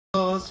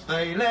was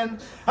failing,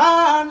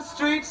 and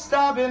street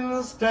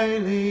stabbings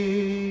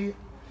daily,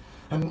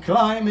 and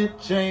climate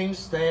change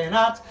staying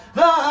at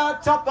the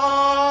top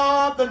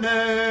of the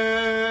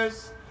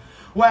news.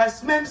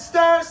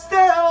 Westminster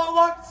still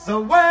wants a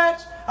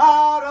wedge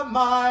out of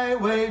my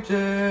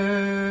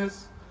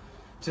wages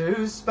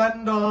to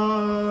spend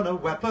on a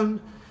weapon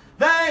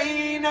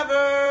they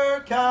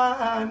never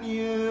can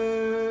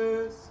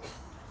use.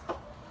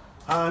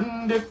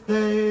 And if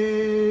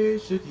they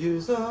should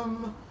use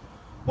them,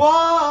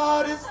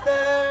 what is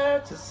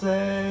there to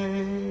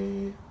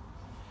say?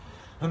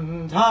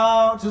 And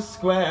how to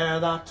square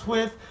that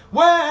with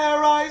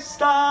where I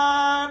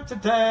stand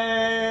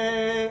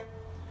today?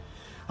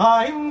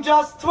 I'm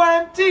just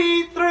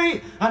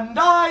 23 and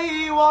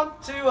I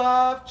want to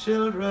have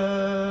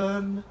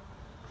children.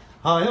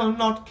 I'll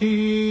not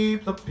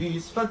keep the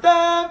peace for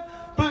them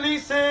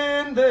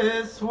policing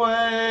this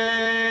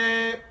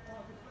way.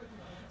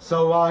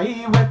 So I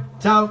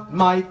whipped out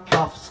my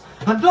cuffs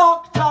and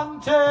locked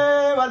onto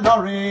a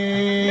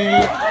lorry.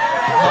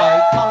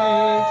 My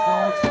colleagues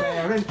all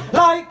staring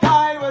like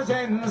I was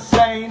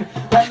insane.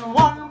 Then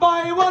one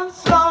by one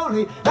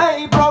slowly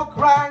they broke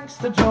ranks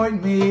to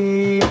join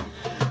me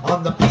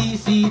on the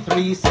PC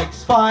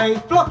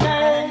 365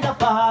 blockade of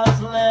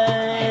fast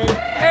lane.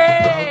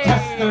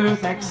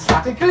 Protesters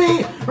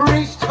ecstatically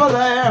reached for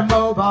their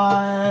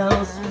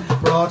mobiles,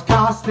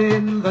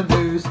 broadcasting the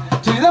news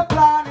to the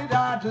planet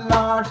at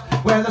large,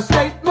 where the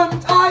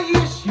statement I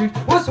issued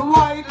was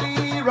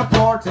widely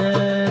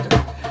reported.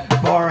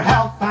 For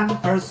health and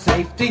for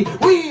safety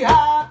we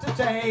had to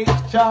take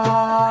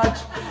charge.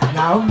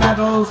 Now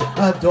medals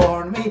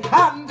adorn me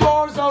and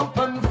doors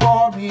open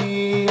for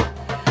me,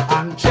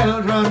 and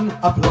children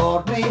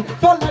applaud me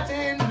for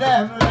letting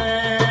them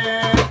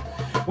live.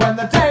 When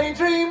the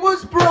daydream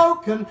was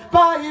broken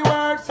by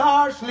words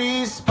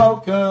harshly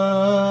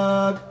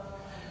spoken,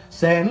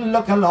 saying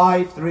look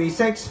alive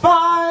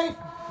 365,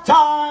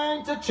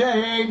 time to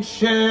change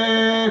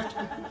shift.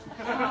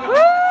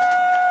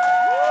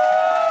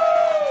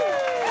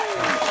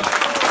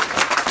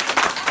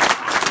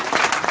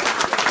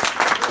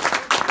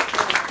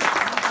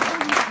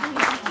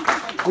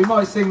 We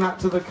might sing that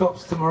to the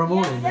cops tomorrow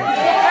morning.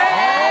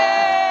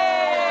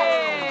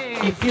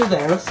 If you're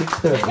there at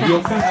 6:30,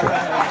 you'll catch it.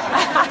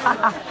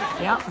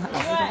 Yeah.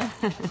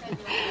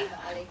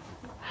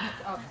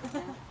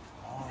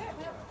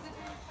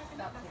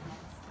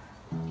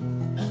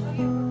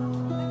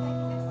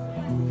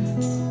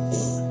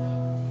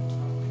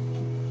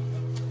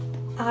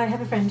 I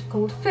have a friend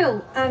called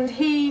Phil, and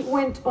he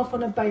went off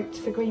on a boat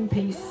for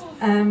Greenpeace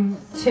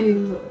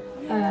to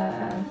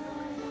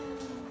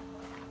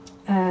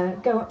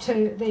go up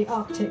to the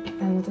Arctic,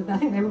 and I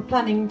think they were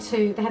planning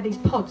to, they had these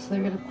pods, they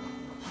were going to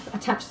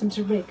attach them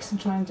to rigs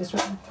and try and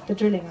disrupt the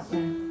drilling up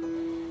there.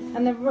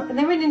 And they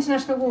were in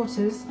international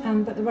waters,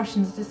 but the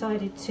Russians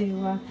decided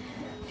to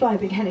fly a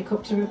big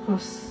helicopter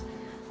across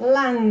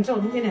land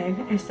on, you know,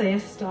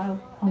 SAS style,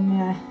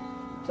 on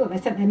so they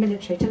sent their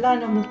military to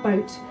land on the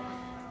boat,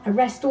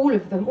 arrest all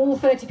of them, all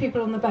 30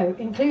 people on the boat,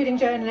 including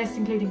journalists,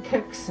 including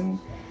cooks and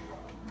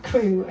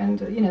crew, and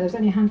you know, there was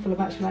only a handful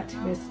of actual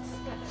activists.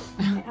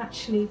 And they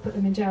actually put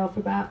them in jail for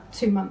about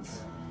 2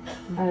 months.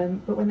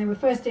 But when they were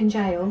first in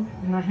jail,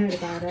 and I heard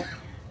about it,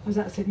 I was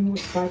absolutely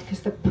mortified,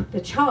 because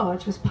the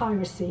charge was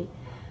piracy,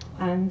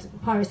 and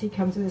piracy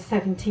comes with a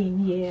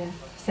 17-year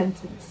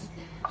sentence.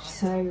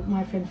 So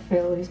my friend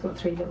Phil, who's got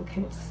 3 little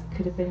kids,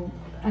 could have been,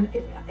 and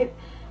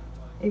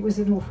it was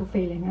an awful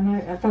feeling, and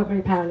I felt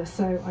very powerless,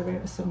 so I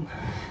wrote a song.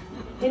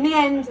 In the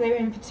end, they were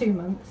in for 2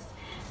 months.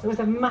 There was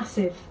a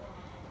massive,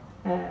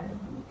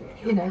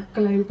 you know,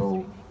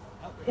 global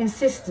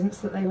insistence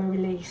that they were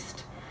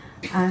released,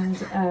 and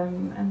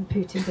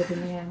Putin did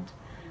in the end,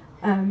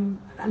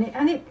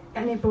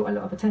 and it brought a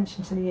lot of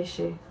attention to the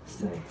issue.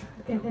 So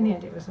in the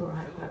end, it was all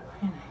right, but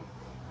you know.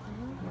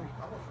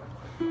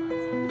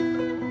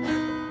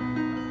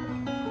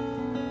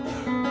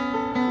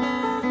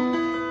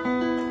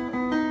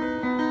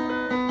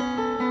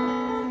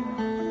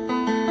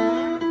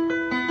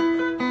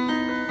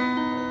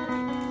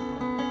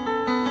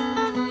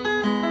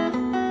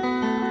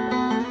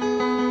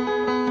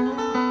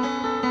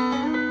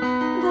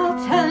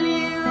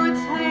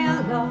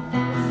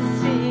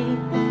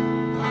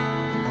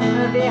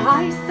 The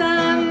ice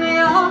and the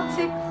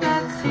Arctic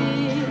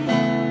fatigue,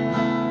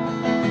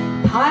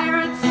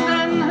 pirates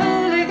and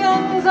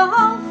hooligans,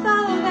 also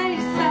they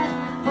said,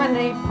 when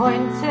they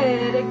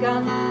pointed a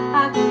gun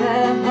at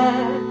their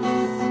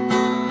heads.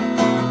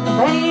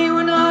 They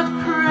were not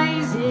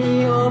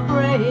crazy or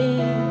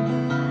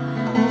brave,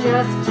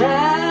 just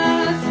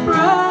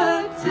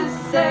desperate to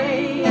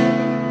save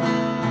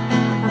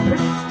a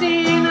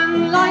pristine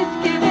and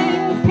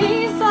life-giving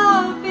piece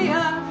of the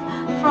earth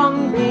from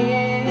being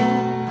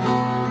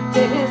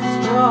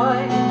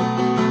destroyed.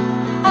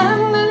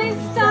 And the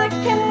least I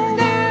can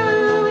do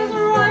is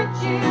write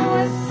you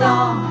a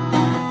song,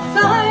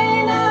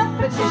 sign a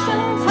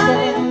petition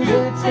telling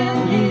Putin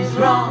he's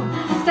wrong,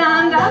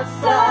 stand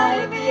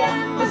outside the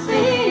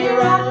embassy,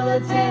 rattle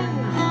it in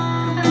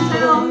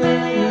until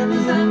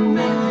millions and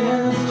millions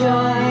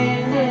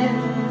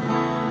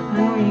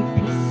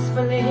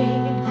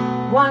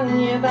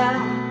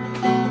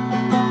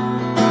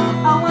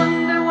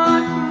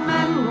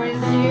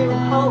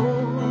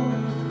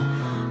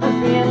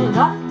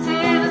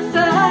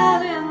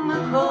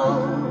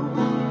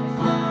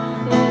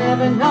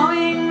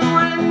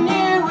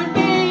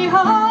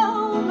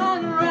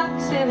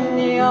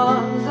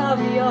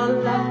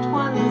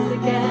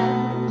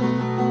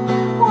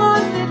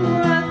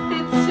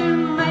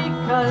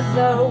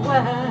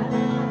aware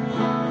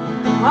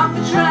of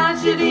the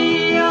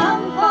tragedy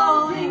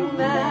unfolding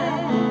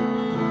there,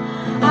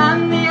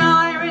 and the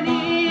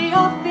irony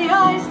of the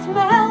ice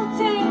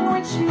melting,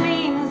 which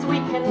means we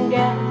can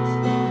get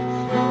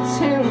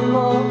 2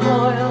 more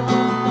oil.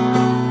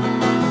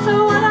 So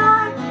what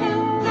I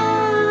can do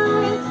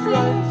is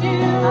sing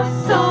you a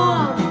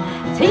song,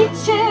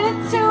 teach it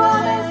to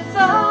others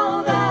so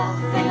they'll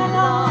sing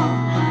along.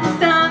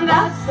 Stand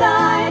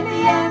outside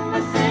the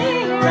embassy,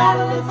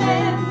 rattle it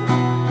in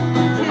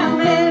to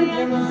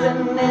millions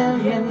and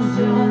millions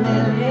and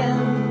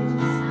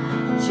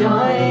millions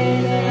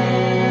join in.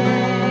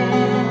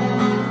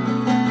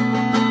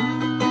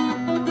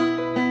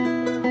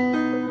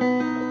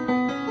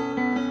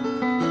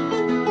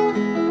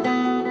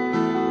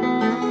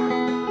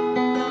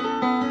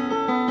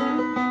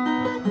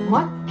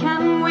 What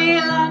can we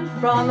learn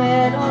from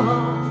it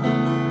all?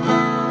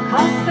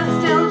 'Cause they're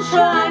still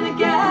trying to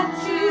get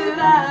to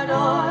that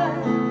oil.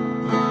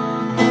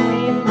 Can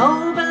we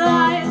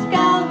mobilize,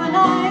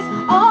 galvanize,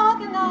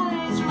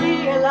 organize,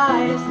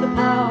 realize the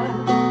power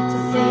to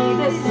see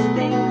this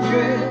thing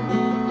through?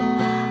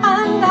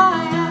 And I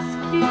ask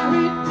you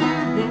who do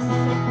this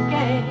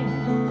again,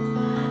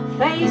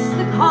 face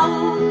the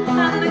cold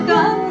and the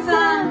guns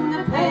and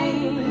the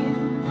pain,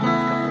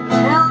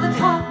 till the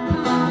top of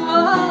the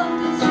world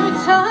is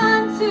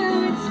returned to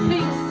its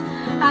peace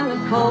and the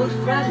cold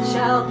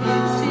fragile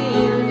beauty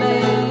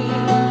remains.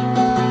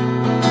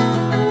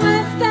 And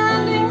we're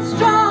standing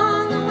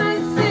strong and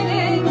we're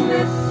singing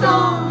this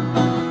song,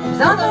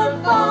 there's other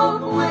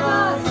folk with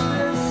us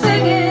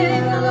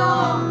singing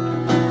along.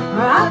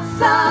 We're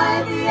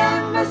outside the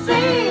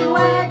embassy,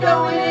 we're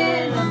going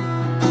in,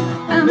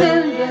 and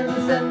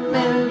millions and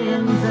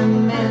millions and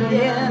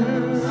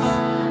millions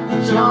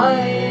join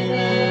in.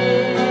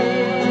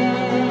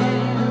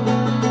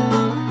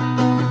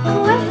 And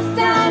we're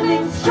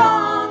standing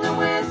strong and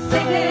we're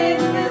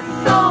singing this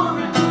song,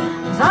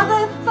 there's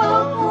other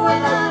folk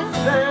with us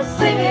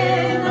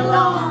singing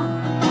along.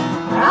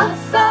 We're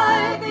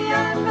outside the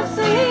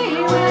embassy,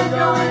 we're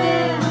going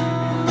in,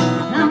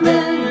 and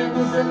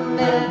millions and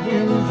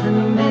millions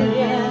and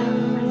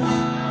millions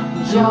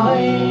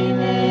join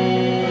in.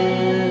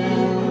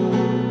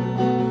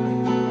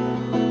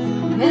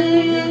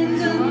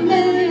 Millions and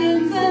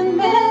millions and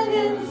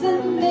millions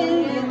and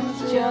millions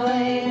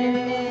join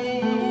in.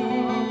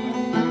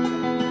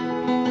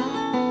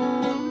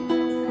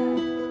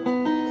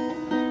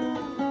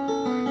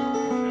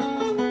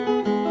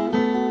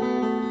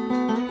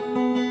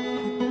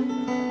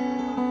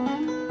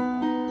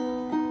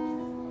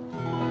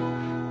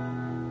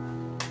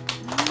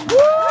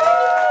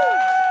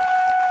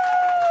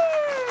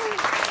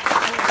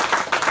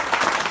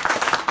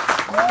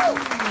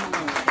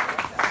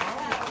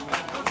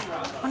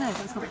 Oh no,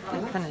 it's not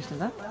finished,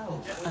 is it?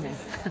 Oh no.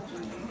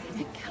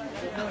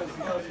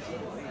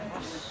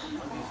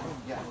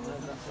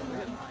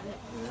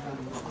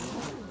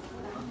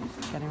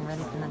 Getting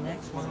ready for the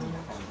next one.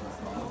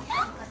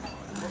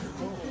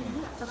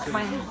 Just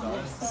my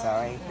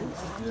Sorry.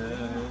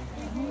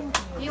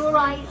 You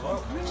alright?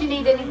 Do you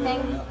need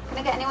anything? Can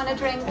I get anyone a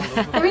drink?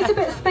 There is a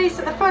bit of space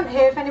at the front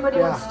here if anybody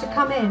wants to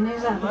come in.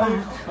 Who's at the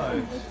back?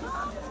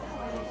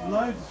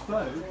 Loads of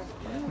floats.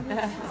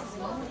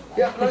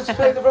 Yeah, let's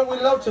play at the front.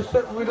 We'd love to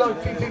fit. We'd like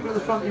a few people at the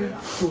front here.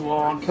 Go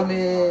on, come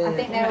in. I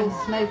think they're all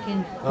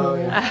smoking. Oh,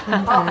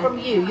 yeah. Apart from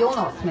you, you're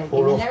not smoking.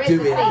 Or And off there is a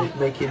doing, seat.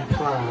 making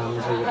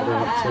plans or what they're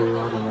up to.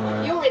 I don't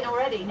know. You're in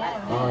already, no? I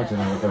don't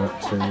know what they're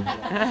up to.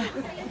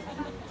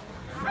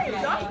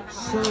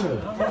 So,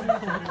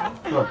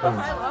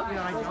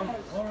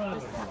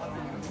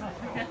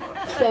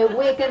 So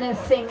we're going to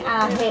sing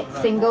our hit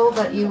single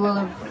that you will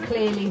have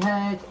clearly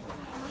heard.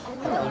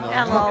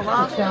 hello,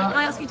 love. Can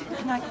I ask you to,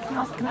 can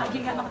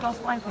you get another glass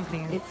of wine for me,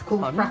 please? It's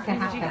called Cracker Could you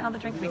get Hacker. another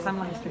drink for me? Because I'm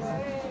live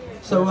streaming.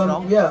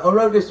 so yeah, I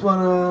wrote this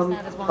one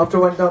after I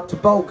went up to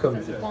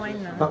Balcombe.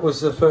 Wine then. That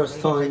was the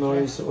first time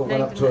I sort of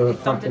went up to a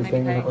fucking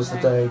thing, and that was the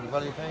day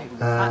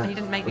He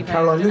didn't make me when pay,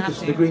 Caroline he didn't Lucas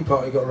have of the to. Green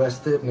Party got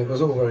arrested, and it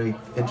was all very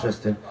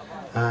interesting.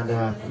 And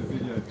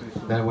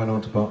then I went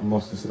on to Barton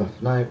Moss and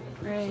stuff. Now,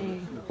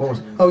 Great. what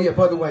was, oh yeah,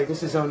 by the way,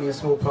 this is only a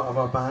small part of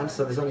our band,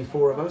 so there's only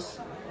 4 of us.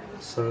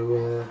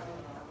 So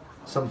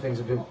some things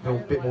have been a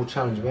bit more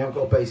challenging. We haven't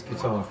got a bass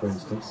guitar, for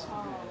instance.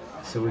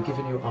 So we're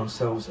giving you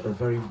ourselves a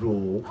very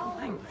raw.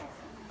 Thanks.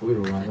 We're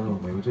all right,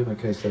 aren't we? We're doing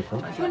okay so far.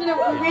 If you want to know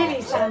what we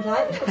really sound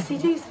like, we've got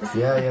CDs for this.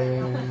 Yeah.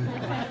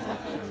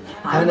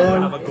 And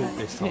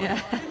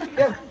Yeah.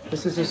 yeah,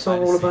 this is a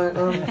song all about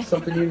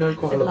something you know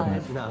quite a lot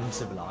about. No, I'm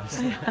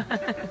civilised.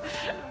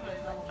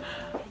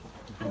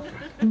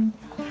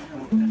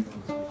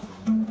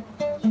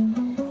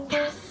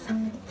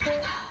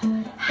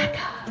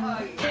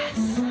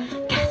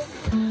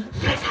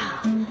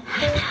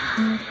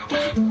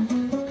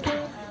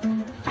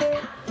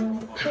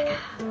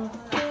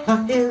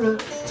 I hear a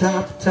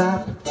tap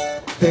tap,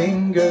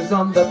 fingers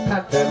on the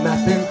pad, they're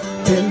mapping,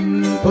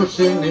 pin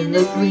pushing in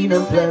the green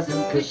and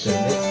pleasant cushion.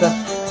 It's the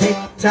tick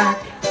tack,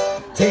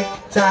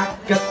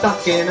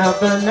 tack-a-tucking of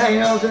the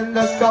nails in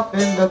the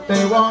coffin that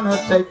they wanna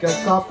take a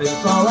coffin.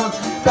 So I'm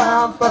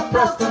bound for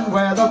Preston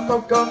where the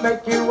folk will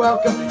make you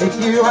welcome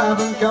if you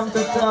haven't come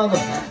to tell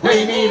them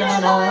we need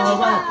an oil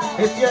well.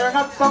 If you're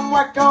not some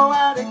wacko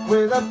addict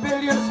with a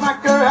billion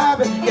smacker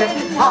habit,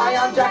 getting high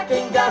on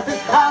jacking gases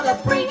out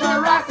of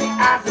pre-Jurassic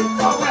acid.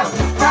 So well,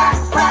 crack,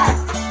 crack,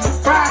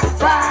 crack,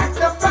 crack,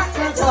 the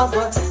crackers of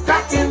the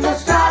crack in the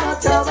strata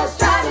till the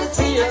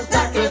stratosphere's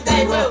knackered.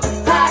 They will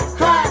crack,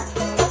 crack,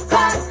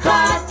 crack,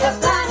 crack the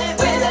planet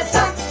with a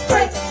tax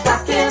break,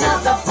 cracking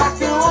of the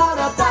fucking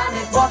water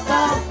planet. What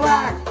the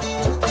frack?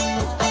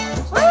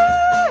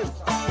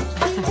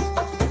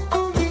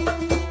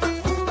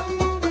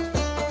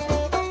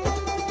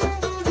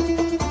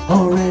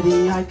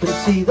 Already I can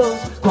see those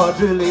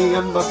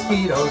quadrillion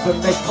mosquitoes,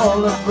 and they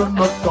all of them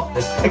have got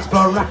this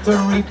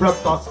exploratory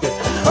proboscis,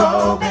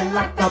 probing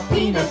like the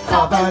penis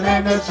of an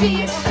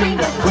energy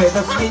extremist, with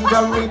a scheme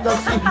to read the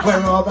sea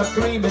where all the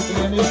cream is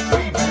in his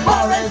stream.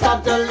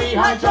 Horizontally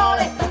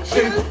hydraulic,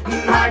 shooting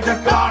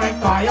hydrochloric,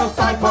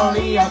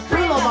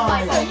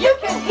 biocypolyacrylamide, so you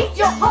can eat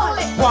your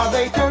holic, while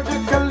they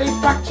surgically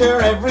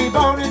fracture every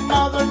bone in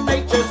Mother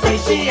Nature,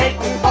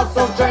 satiating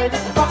fossil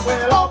traders, but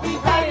we'll all be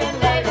paying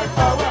later.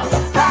 So we'll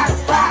crack,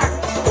 crack,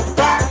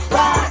 crack,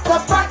 crack the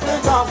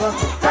fractures of them,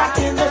 crack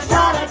in the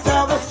strata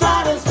till the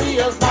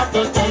stratosphere's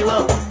knackered. They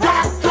will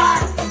crack,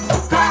 crack,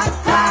 crack,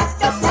 crack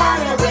the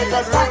planet with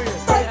a crack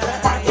break,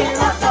 cracking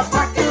up the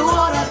fucking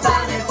water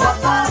planet. What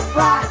the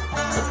frack?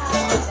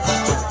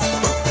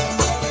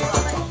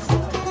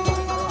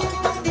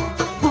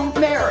 Oh,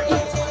 Mary,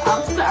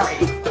 I'm sorry.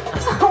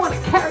 I want to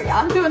carry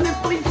on doing this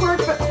bleach work,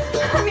 but I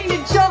need a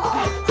job.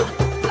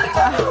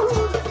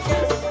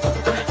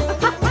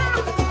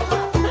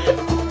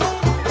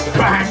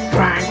 Crank,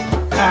 crank,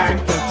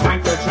 crank the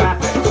tanker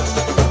traffic.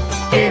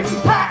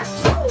 Impact,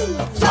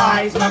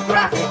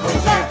 seismographic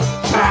with their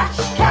trash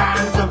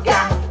cans of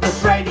gas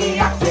that's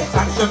radioactive,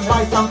 sanctioned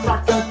by some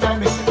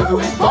academic who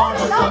is born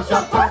a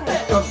sociopathic.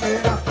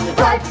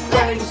 Right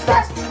brain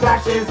stress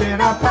flashes in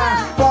a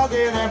pan,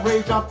 plugging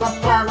every drop of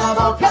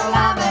flammable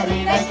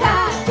calamity they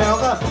can. Till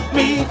the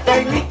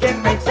methane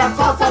leaking makes us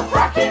also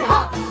fracking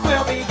hot.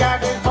 We'll be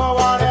gagging for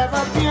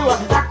whatever pure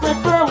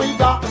aquifer we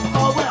got.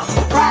 Oh well,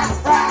 frack,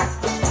 frack,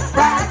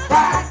 frack,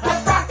 frack the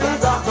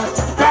frackers of the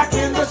crack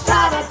in the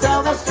strata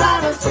till the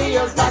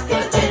stratosphere's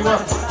knackered. They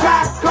will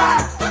crack,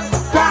 crack,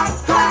 crack,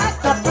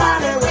 crack the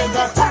planet with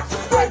a tax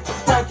break,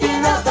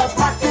 breaking up the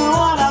fucking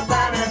water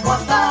planet. What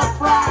the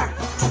frack?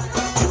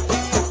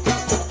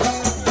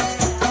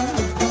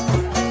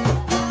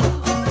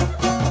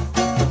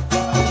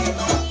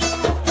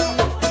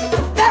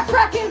 That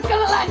fracking's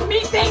gonna let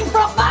methane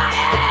from my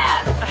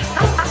ass.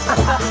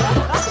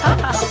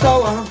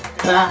 So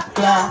clap,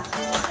 clap,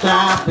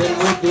 clapping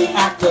with the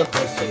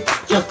activacy.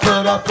 Just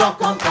put a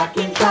block on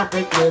fucking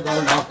traffic with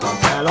a lock on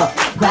fella.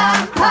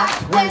 Van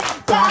packed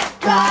with that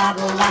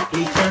Cadillac.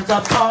 He turns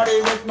a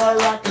party with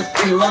maracas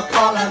to a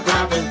collar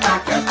grabbing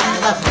packers.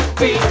 And the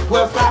beat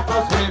will slap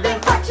us with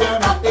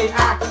infection of the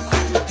axe.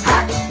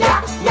 Axe,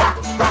 yak, yak,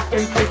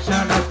 cracking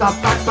fiction as the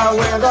fact, but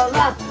we're the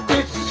last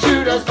ditch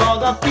shooters for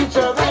the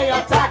future they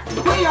attack.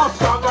 We are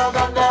stronger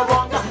than their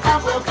wonder,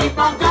 and we'll keep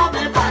on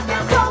coming back.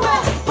 And so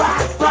we'll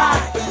crack,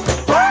 crack,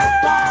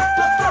 crack, crack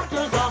the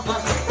fractures of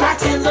us,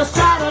 crack in the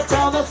strata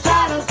till the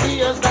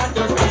stratosphere's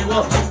knackered. We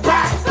will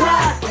crack,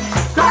 crack,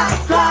 crack,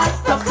 crack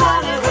the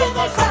planet with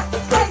a crack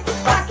break,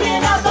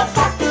 cracking up the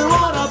fucking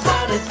water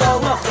planet. So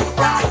we'll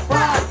crack,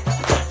 crack,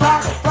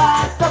 crack,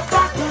 crack the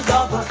fractures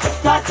of us,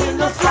 crack in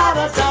the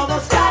strata till the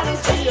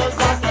stratosphere's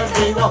knackered.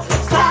 We will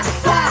slack,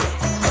 slack,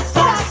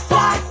 slack,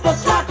 slack the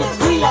slackers.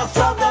 We are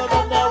stronger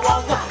than their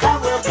wonder,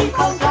 and we'll keep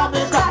on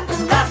coming back.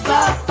 And that's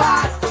the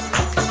fact.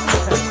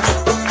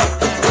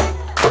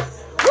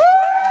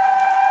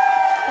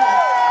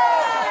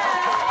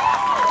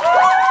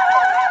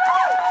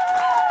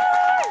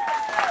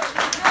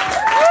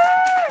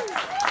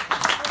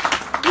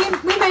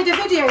 We made a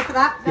video for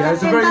that. Yeah,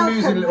 it's a in very Malcolm.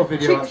 amusing little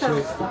video, Treat actually.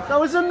 yourself. That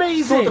was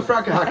amazing. Sort the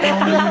Fracker Hack on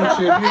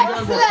YouTube. You can go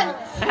and watch Excellent.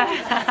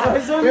 That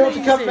was it. We ought to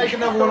come amazing. make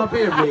another one up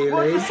here, really.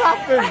 What's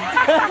happened?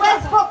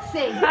 Where's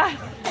Foxy?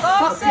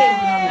 Foxy.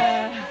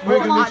 We're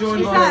going to be joined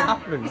He's by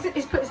there.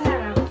 He's put his hair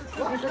out.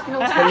 He's looking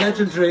all the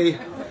legendary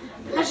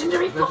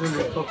legendary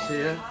Foxy. Foxy,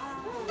 yeah.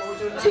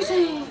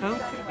 Tutti.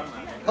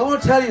 I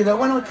want to tell you that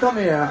when I come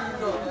here...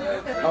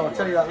 Oh, I'll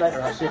tell you that later,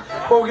 actually.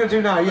 What we're going to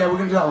do now, yeah, we're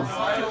going to do that one.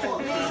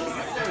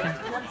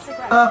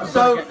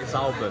 So, This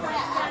album.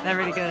 They're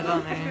really good,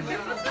 aren't they?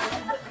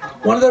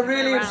 one of the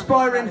really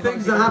inspiring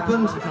things that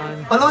happened...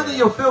 I like that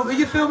you're filming... Are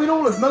you filming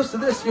all of most of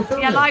this? You're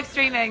filming Yeah, it? live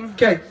streaming.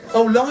 Okay.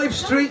 Oh, live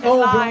stream? Oh,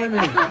 live. blimey.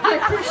 No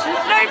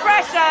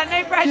pressure,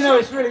 no pressure. You know,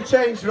 it's really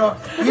changed, right?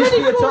 It used to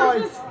be a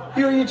time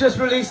you just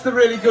released the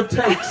really good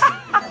takes,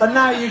 and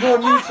now you go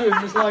on YouTube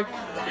and it's like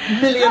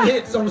million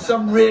hits on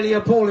some really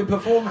appalling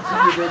performance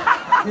that you did.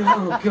 You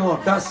know, oh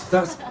God, that's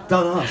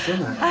done us,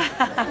 isn't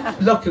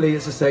it? Luckily,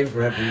 it's the same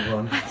for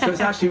everyone. So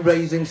it's actually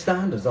raising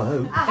standards, I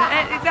hope.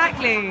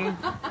 Exactly.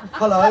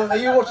 Hello, are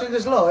you watching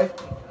this live?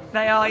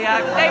 They are,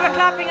 yeah. They were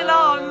clapping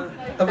along.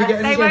 Have we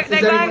got any chance? Is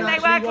anyone They actually were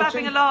clapping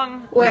watching?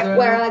 along.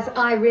 Whereas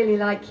I really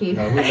like you.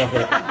 No, we love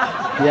it.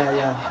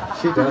 Yeah,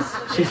 she does.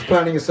 She's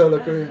planning a solo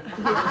career.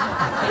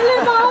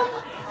 Hello, Mum.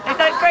 They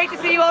said it's great to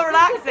see you all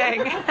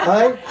relaxing.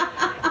 Hey?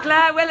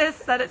 Claire Willis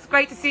said it's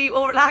great to see you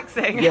all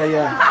relaxing.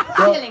 Yeah.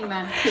 Well, Chilling,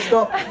 man.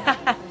 stop.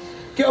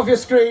 Get off your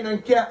screen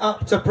and get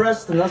up to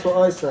Preston. That's what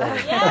I say.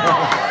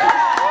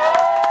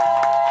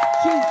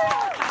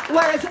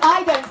 Whereas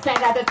I don't say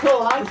that at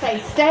all. I say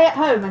stay at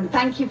home and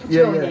thank you for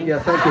joining. Yeah,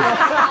 thank you.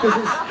 'Cause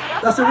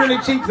that's a really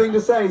cheap thing to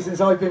say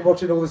since I've been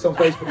watching all this on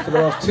Facebook for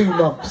the last 2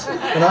 months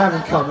and I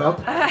haven't come up.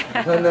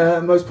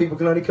 And most people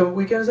can only come at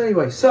weekends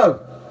anyway. So,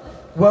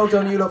 well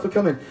done you lot for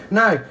coming.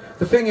 Now,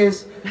 the thing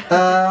is, what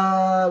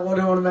I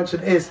want to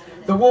mention is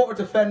the water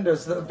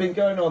defenders that have been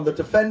going on, the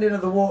defending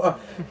of the water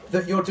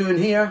that you're doing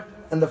here,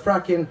 and the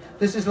fracking,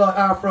 this is like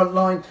our front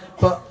line,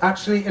 but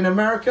actually in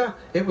America,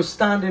 it was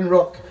Standing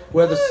Rock,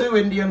 where the Sioux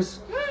Indians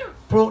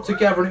brought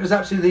together, and it was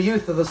actually the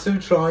youth of the Sioux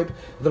tribe,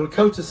 the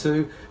Lakota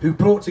Sioux, who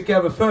brought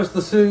together first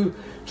the Sioux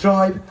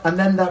tribe, and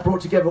then that brought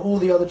together all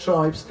the other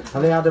tribes,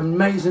 and they had an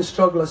amazing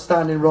struggle at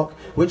Standing Rock,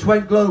 which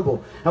went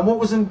global. And what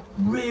was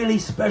really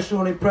special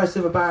and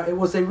impressive about it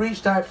was they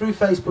reached out through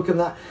Facebook and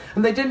that,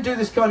 and they didn't do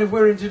this kind of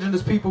we're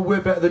indigenous people,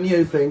 we're better than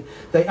you thing.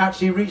 They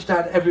actually reached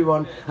out to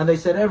everyone, and they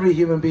said every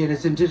human being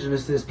is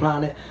indigenous to this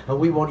planet, and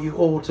we want you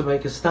all to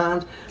make a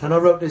stand. And I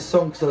wrote this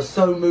song because I was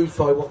so moved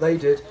by what they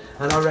did,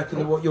 and I reckon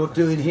that what you're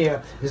doing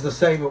here is the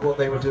same as what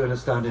they were doing at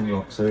Standing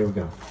Rock. So here we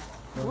go.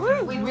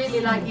 We'd really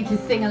like you to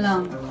sing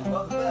along.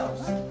 Well, the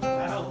bells.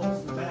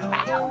 Bells.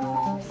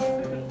 Bells.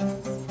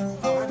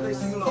 Oh, how do they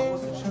sing along?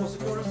 What's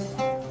the chorus?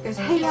 Goes,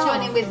 hey,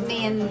 join in with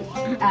me and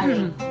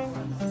Ali.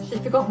 She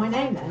forgot my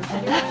name then.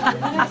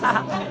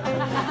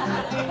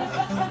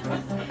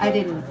 I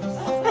didn't.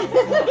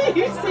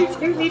 You so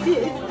totally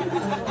did. I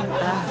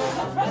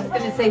was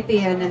going to say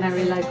Thea and then I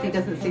realised he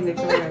doesn't sing the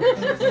chorus.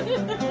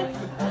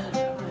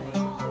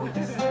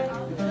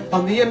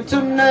 On the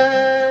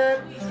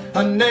internet,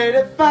 a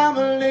native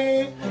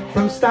family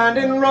from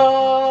Standing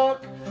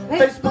Rock,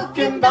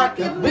 Facebooking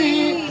back at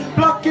me,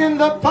 blocking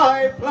the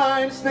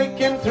pipeline,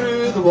 snaking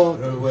through the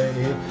waterway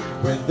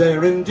with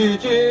their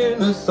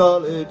indigenous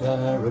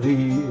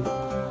solidarity.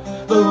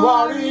 The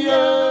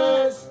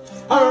warriors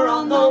are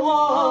on the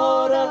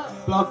water,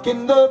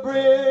 blocking the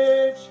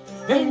bridge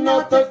in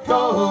North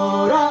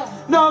Dakota.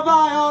 No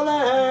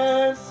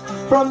violence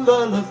from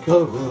the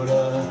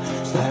Lakota,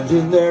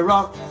 standing there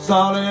rock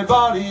solid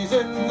bodies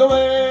in the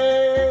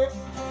way.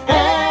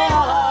 Hey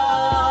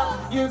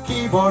you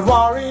keyboard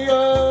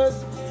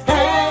warriors.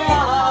 Hey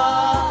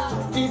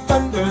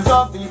defenders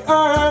of the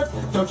earth.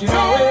 Don't you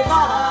know if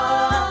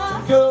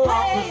I go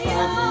off the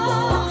standing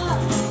rock,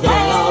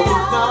 then I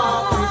would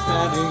not be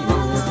standing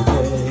here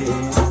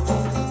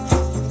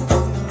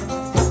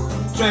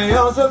today.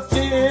 Trails of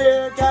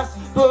tear gas,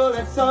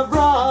 bullets of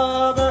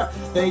rubber,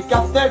 they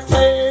got their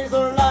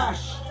taser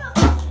lash.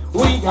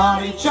 We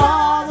got each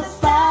other,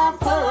 stand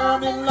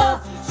firm in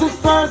love,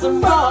 sisters and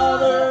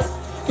brothers,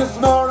 'cause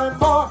more and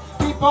more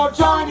people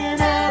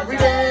joining every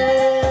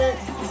day.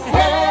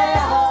 Hey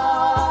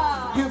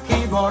you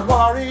keyboard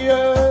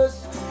warriors.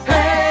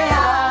 Hey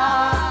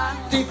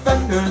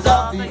defenders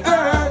of the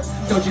earth.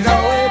 Don't you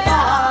know if I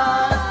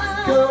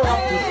go up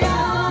the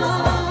standing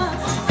rock,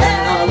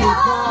 and I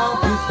would not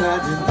be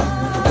standing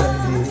here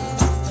today.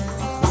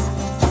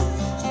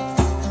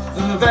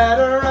 The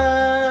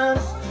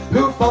veterans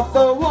who fought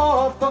the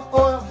war for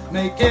oil,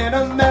 making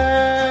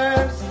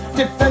amends,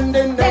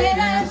 defending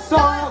native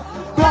soil.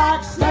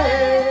 Black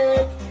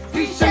snake,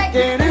 he's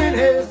shaking in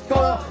his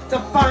coil to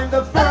find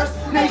the First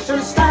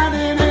Nation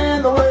standing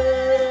in the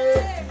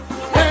way.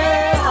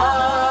 Hey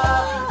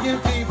you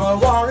people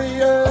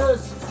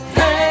warriors.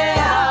 Hey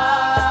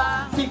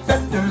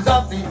defenders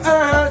of the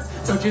earth.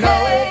 Don't you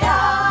know it?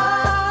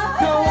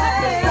 Go up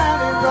the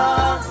standing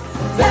rock,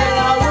 then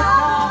I would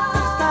not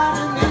be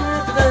standing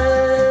here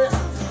today.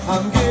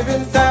 I'm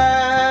giving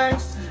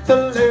thanks to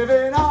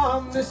living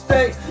on this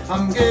day.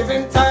 I'm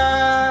giving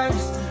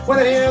thanks when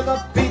I hear the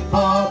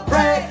people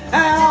pray,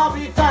 and I'll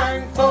be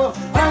thankful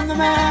when the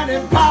man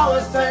in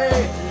power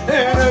say,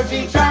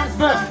 energy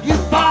transfer, you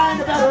find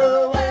a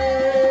better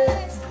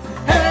way.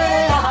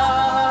 Hey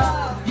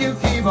you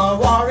keyboard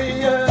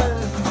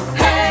warriors.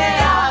 Hey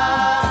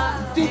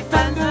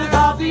defenders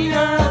of the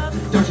earth.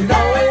 Don't you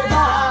know if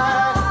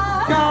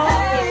I go up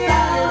the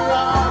standing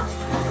rock,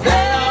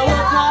 then I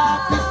would not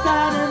be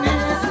standing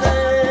here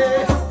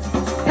today.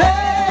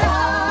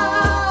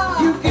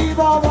 Hey you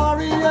keyboard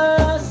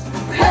warriors.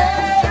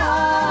 Hey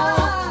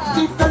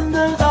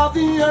defenders of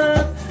the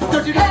earth.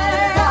 Don't you know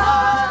if I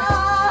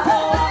go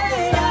up the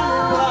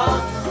standing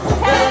rock,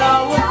 then I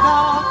would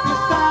not be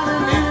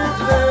standing here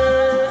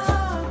today.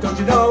 Don't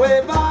you know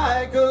if I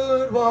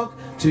could walk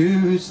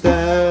to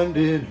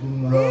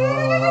Standing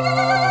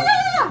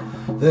Rock,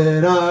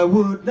 then I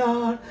would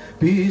not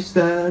be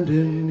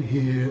standing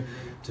here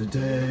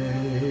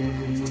today.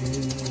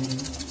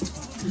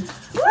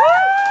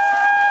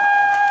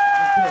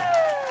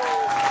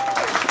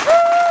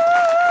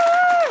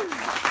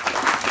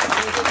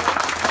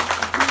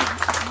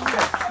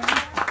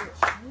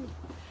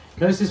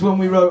 this is one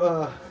we wrote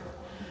a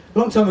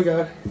long time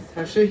ago,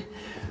 actually.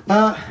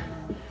 I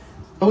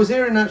was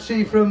hearing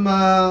actually from,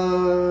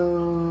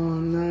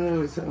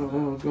 no, it's,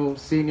 oh God,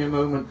 senior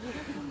moment.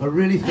 I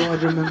really thought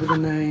I'd remember the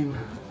name.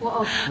 What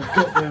of? I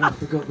got there and I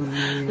forgot the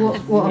name.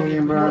 What have you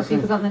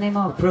Embarrassing. forgotten the name The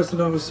of? person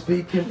I was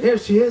speaking. Here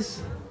she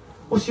is.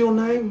 What's your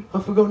name?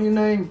 I've forgotten your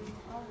name.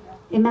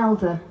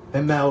 Imelda.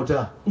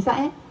 Imelda. Is that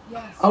it?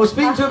 I was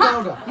speaking to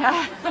Imelda.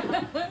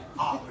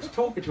 I was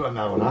talking to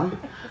Imelda.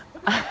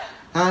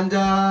 And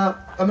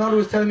Imelda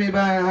was telling me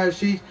about how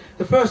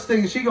the first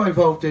thing she got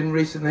involved in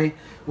recently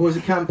was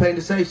a campaign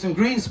to save some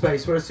green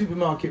space where a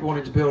supermarket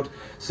wanted to build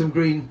some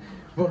green,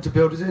 wanted to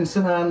build it in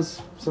St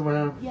Anne's, somewhere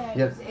around. Yeah,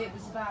 it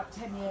was about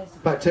 10 years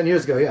ago. About 10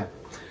 years ago, yeah.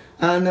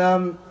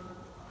 And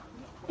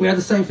we had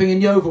the same thing in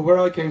Yeovil, where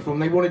I came from.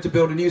 They wanted to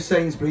build a new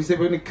Sainsbury's. They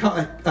were going to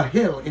cut a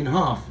hill in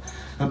half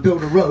and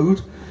build a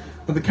road.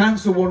 And the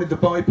council wanted the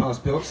bypass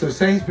built, so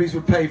Sainsbury's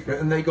would pay for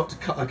it, and they got to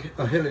cut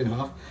a hill in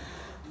half.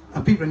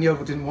 And people in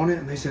Yeovil didn't want it,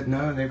 and they said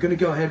no, and they were going to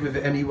go ahead with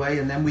it anyway.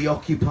 And then we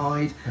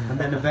occupied, and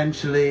then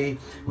eventually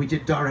we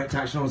did direct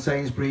action on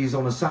Sainsbury's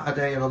on a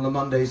Saturday, and on the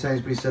Monday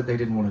Sainsbury's said they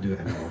didn't want to do it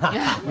anymore,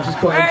 which is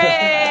quite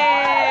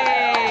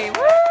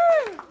interesting.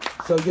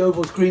 So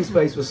Yeovil's green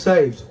space was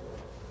saved.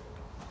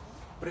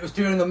 But it was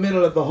during the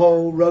middle of the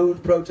whole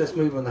road protest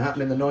movement that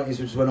happened in the 90s,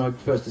 which is when I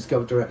first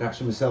discovered direct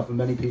action myself, and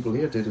many people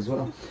here did as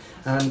well.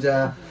 And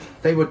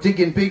they were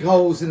digging big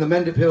holes in the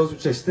Mendip Hills,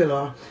 which they still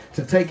are,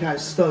 to take out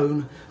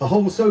stone. A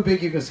hole so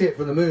big you can see it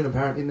from the moon,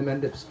 apparently, in the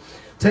Mendips.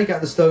 Take out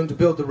the stone to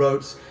build the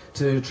roads,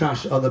 to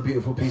trash other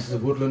beautiful pieces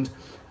of woodland.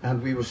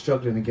 And we were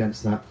struggling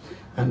against that.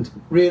 And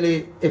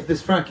really, if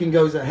this fracking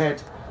goes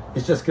ahead,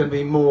 it's just going to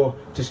be more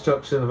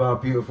destruction of our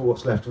beautiful,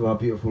 what's left of our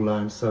beautiful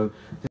land. So.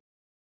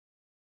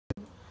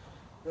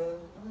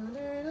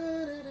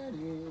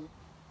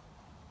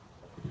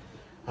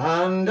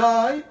 And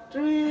I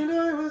dreamed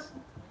I was...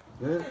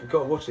 Yeah, I've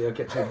got to watch it, I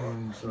get too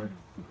high, sorry.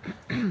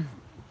 I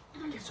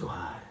get too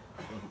high.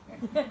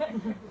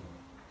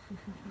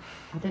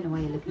 I don't know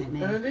why you're looking at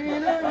me. I'm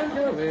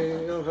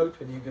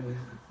hoping you can...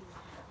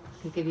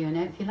 I'll give you a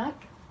note if you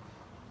like.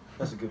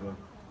 That's a good one.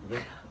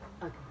 Okay.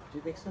 Do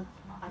you think so?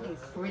 I think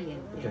it's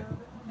brilliant. Okay.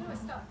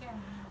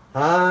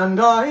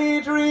 And I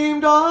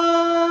dreamed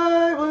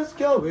I was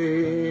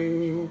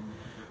going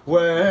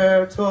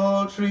where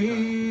tall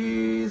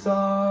trees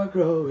are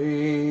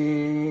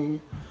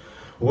growing,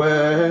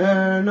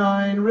 where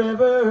 9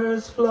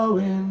 rivers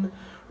flowing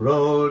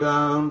roll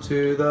down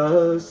to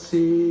the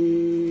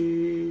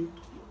sea.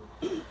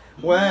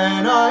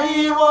 When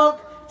I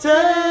woke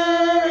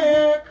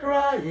there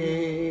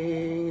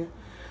crying,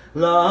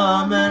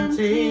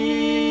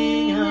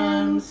 lamenting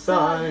and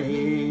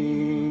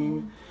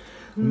sighing,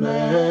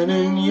 men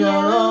in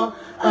yellow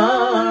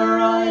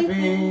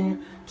arriving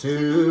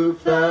to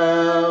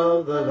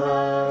fell the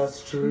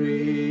last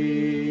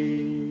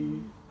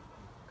tree.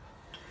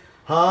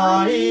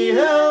 High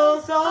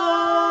hills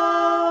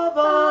of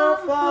our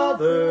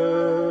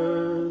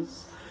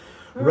fathers,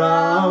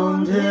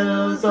 round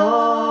hills of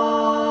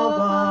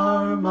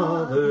our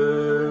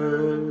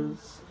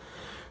mothers,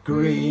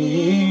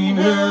 green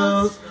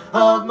hills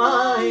of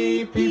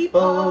my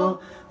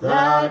people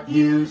that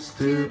used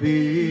to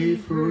be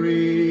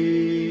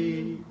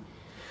free,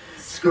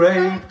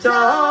 scraped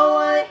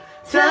away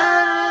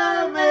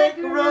to make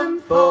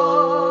room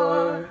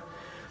for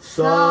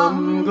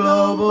some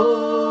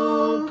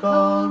global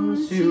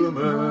consumer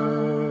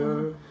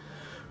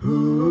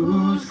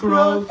whose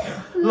growth,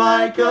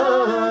 like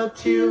a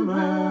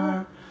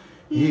tumor,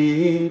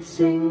 eats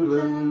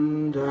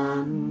England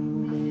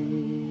and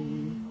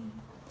me.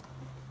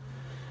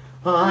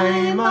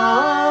 I'm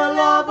a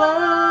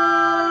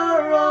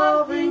lover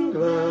of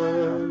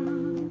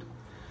England,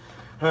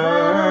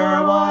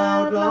 her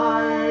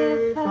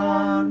wildlife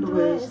and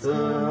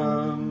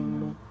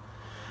wisdom.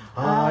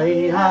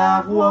 I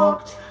have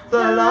walked the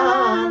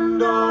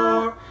land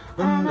o'er,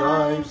 and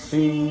I've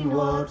seen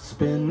what's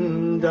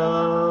been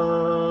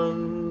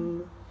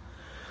done.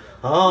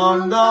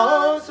 On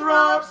those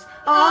routes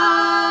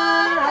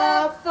I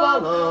have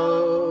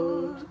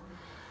followed,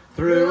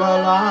 through a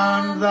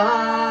land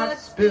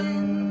that's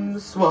been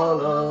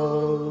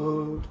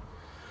swallowed,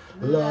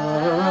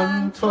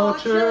 land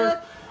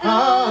tortured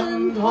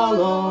and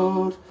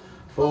hollowed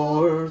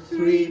for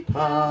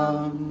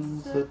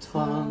 £3 a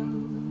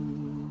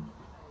ton.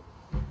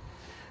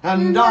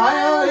 And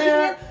I'll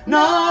hear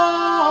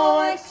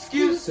no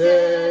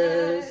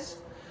excuses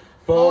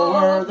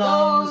for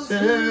those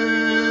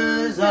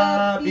whose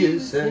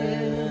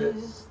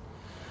abuses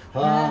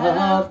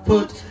have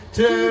put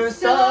to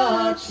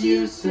such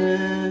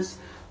uses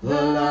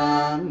the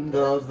land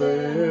of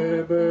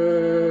their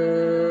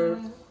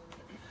birth,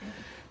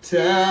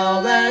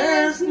 till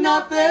there's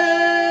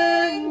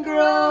nothing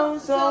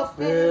grows off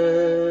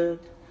it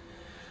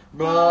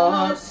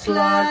but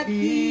slack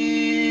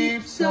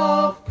heaps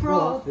of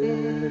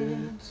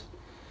profit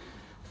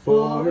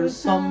for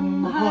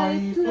some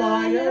high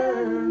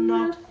flyer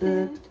not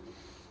fit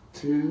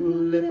to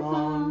live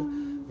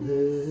on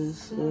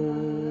this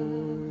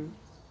earth.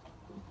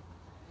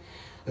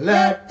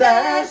 Let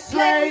their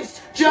slaves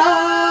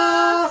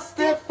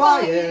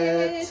justify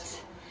it.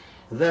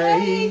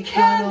 They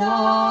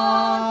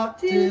cannot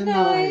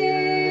deny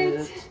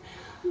it.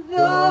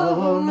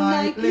 Though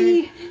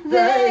nightly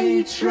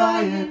they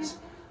try it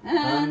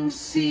and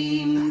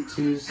seem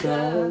to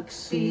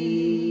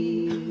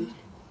succeed.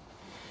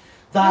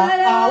 That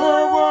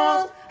our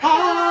world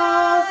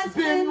has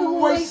been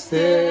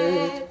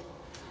wasted,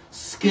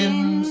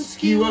 skimmed,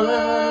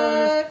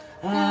 skewered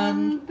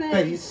and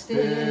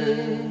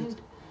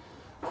basted,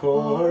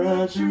 for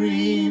a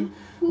dream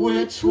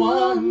which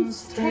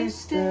once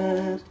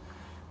tasted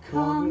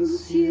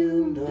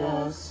consumed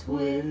us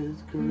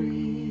with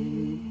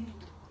greed.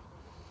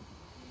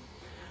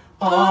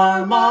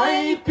 Are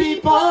my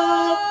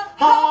people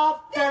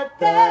half dead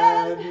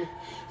then,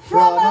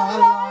 from a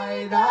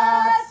lie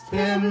that's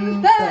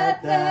been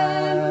fed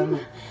them?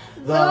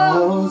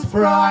 Those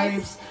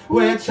bribes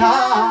which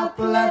have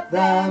bled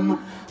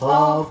them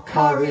of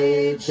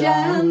courage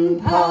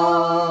and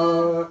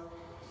power,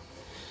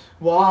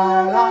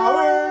 while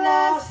our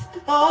last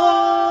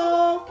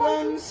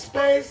open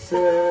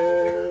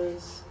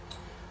spaces,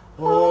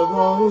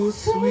 all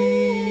those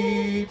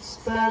sweet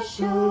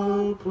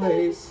special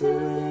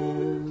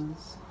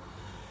places,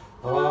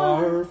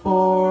 are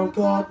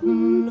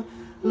forgotten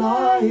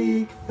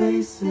like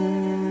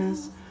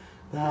faces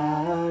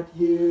that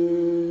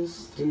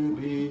used to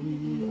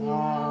be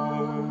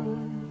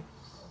ours.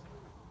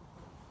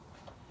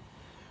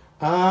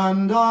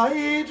 And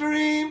I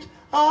dreamed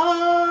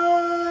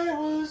I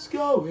was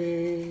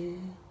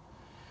going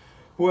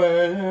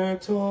where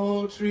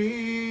tall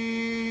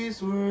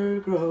trees were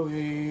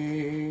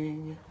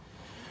growing,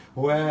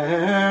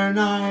 where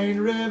 9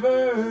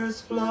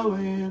 rivers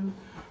flowing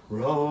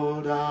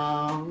roll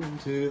down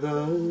to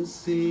the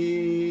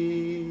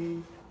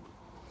sea.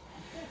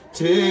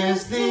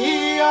 'Tis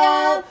the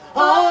Isle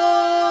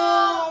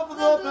of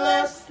the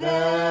Blessed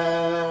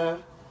there,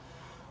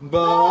 but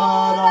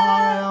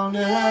I'll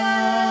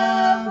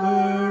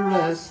never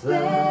rest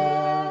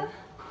there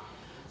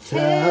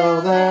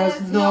till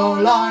there's no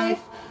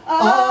life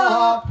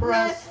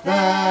oppressed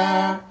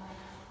there,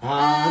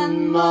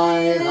 and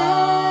my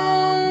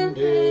land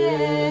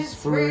is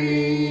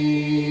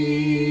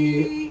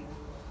free.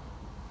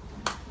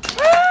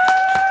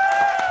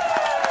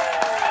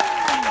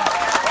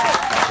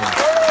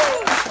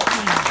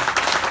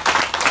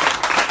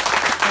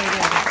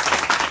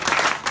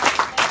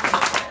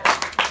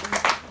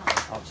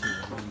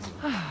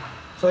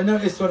 So I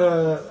noticed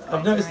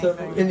I've noticed that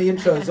in the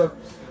intros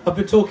I've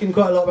been talking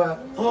quite a lot about,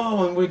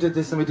 oh, and we did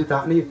this and we did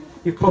that, and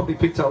you've probably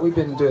picked up, we've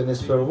been doing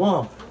this for a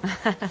while.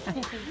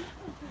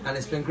 And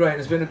it's been great, and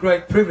it's been a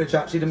great privilege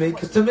actually to me,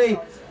 because to me,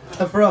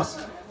 and for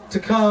us, to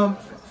come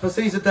for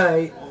Caesar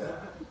Day,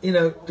 you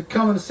know, to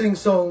come and sing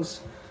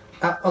songs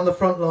on the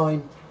front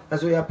line,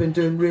 as we have been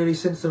doing really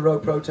since the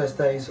road protest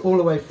days, all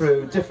the way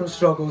through, different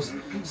struggles,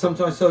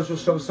 sometimes social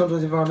struggles,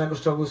 sometimes environmental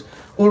struggles,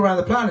 all around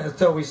the planet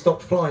until we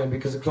stopped flying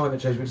because of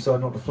climate change. We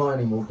decided not to fly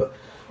anymore, but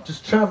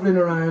just travelling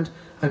around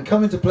and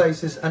coming to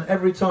places, and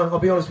every time, I'll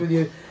be honest with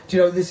you, do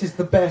you know, this is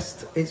the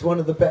best, it's one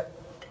of the best,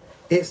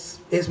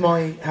 it's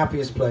my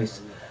happiest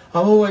place.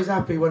 I'm always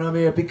happy when I'm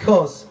here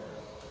because,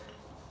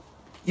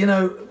 you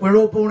know, we're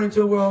all born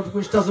into a world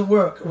which doesn't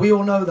work. We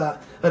all know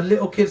that. And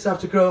little kids have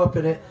to grow up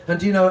in it. And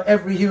do you know,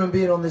 every human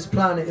being on this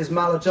planet is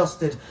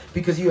maladjusted,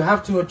 because you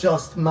have to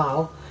adjust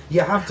mal.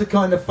 You have to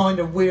kind of find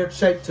a weird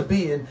shape to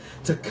be in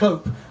to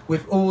cope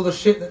with all the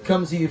shit that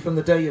comes to you from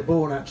the day you're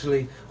born,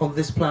 actually, on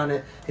this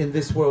planet, in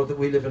this world that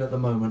we live in at the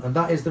moment. And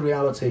that is the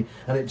reality.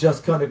 And it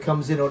just kind of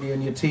comes in on you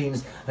in your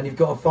teens, and you've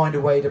got to find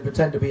a way to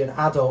pretend to be an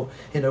adult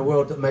in a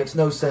world that makes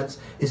no sense,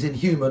 is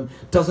inhuman,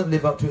 doesn't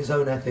live up to its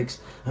own ethics,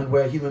 and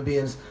where human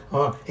beings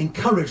are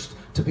encouraged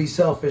to be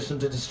selfish and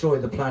to destroy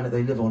the planet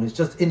they live on. It's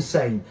just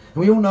insane.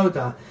 And we all know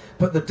that.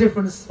 But the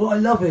difference, what I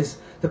love is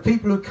the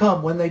people who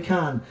come when they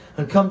can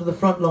and come to the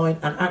front line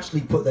and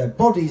actually put their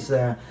bodies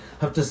there,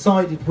 have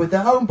decided with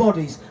their own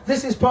bodies,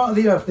 this is part of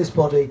the earth, this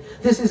body,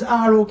 this is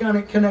our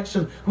organic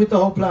connection with the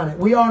whole planet.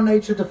 We are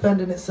nature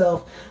defending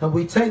itself, and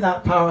we take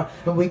that power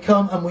and we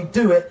come and we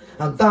do it,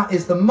 and that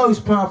is the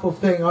most powerful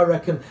thing, I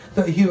reckon,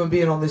 that a human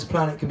being on this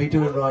planet can be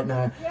doing right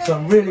now. So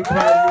I'm really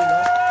proud of you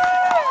lot.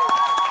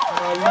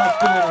 And I love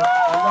doing it. I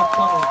love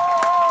coming.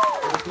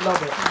 I just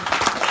love it.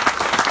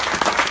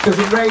 Because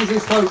it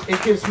raises hope,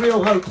 it gives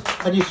real hope,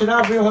 and you should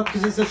have real hope,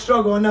 because it's a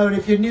struggle, I know, and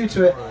if you're new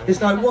to it,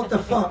 it's like, what the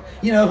fuck,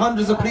 you know,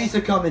 hundreds of police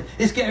are coming,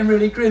 it's getting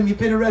really grim, you've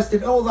been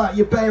arrested, all that,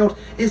 you're bailed,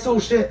 it's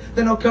all shit,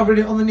 they're not covering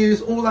it on the news,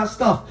 all that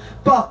stuff.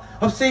 But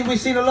we've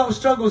seen a lot of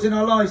struggles in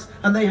our lives,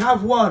 and they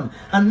have won,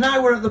 and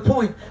now we're at the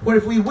point where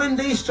if we win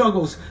these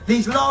struggles,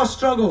 these last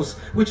struggles,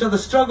 which are the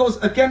struggles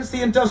against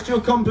the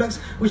industrial complex,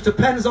 which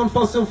depends on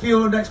fossil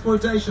fuel and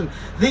exploitation,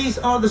 these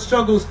are the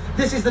struggles,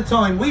 this is the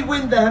time, we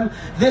win them,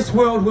 this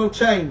world will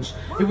change.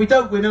 If we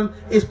don't win them,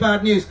 it's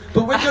bad news.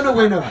 But we're going to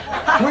win them.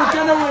 We're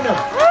going to win them.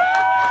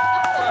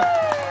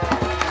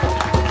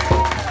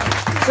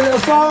 It's a little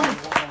song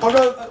I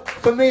wrote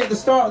for me at the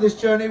start of this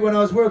journey when I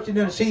was working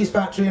in a cheese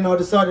factory and I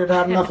decided I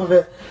had enough of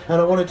it and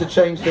I wanted to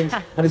change things,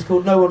 and it's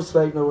called No One's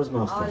Slave, No One's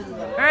Master.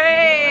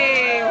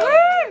 Hooray!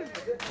 Woo!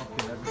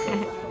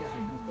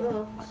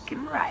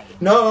 Fucking right.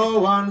 No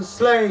one's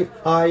slave,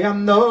 I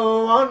am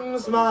no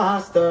one's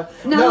master.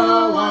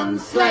 No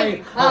one's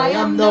slave, I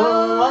am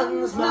no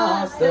one's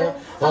master.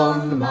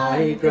 On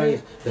my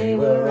grave they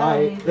will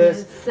write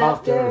this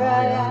after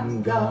I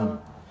am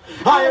gone.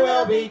 I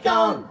will be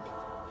gone,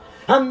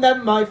 and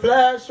then my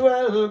flesh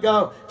will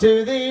go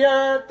to the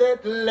earth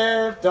it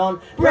lived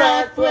on.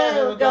 Breath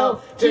will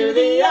go to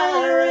the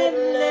air it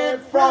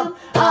lived from.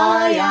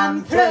 I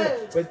am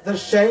through with the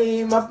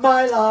shame of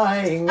my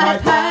lying.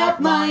 I've had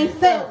my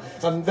fill,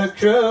 and the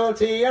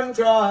cruelty and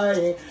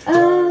crying.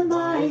 Earn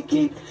my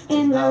keep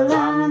in the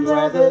land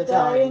where the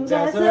dying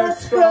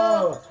deserts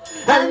grow.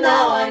 And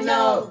now I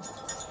know,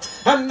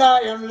 and I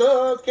am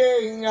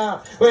looking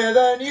out with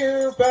a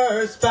new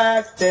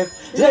perspective,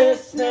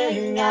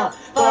 listening out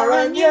for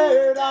a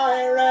new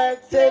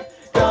directive.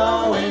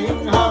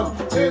 Going home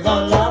to the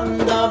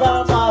land of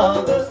our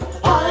mothers,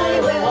 I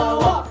will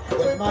walk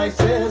with my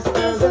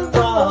sisters and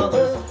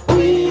brothers.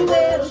 We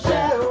will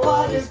share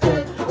what is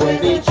good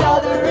with each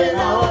other in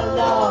our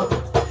love.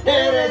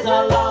 It is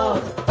a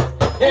love,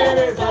 it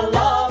is a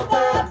love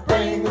that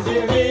brings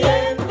you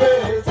the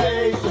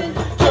invitation.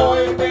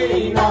 Join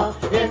me now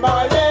in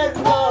my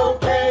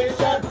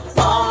vocation.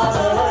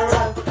 Mother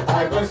Earth,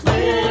 I was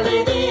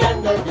nearly the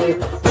end of you.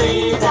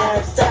 Please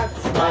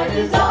accept my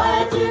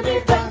desire to be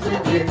friends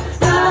with you.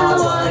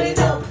 Now I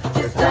know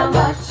just how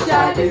much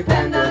I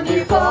depend on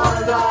you for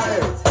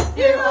life.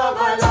 You are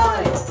my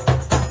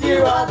life.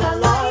 You are the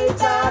light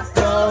that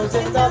grows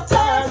in the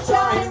flesh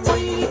I'm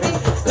weaving.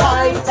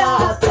 Light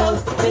that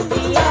blows in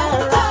the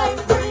air I'm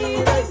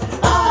breathing.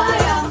 I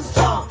am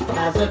strong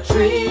as a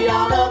tree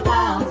on a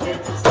mountain,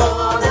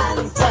 full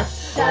and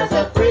fresh as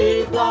a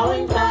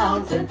free-flowing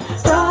fountain,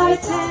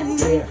 bright and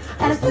clear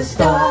as the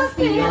stars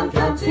beyond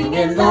counting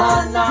in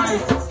the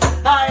night.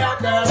 I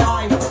am the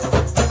light.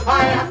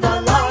 I am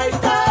the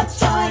light that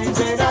shines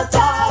in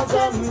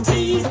 1,000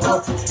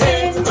 people.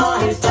 In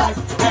my sight,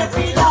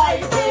 every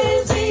life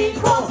is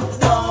equal.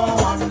 No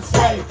one's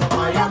slave,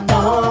 I am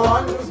no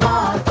one's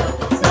master.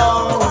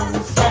 No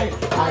one's slave,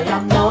 I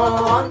am no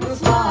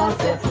one's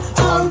master.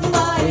 On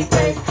my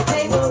grave,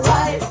 they will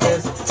write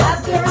this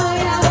after I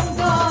am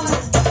gone.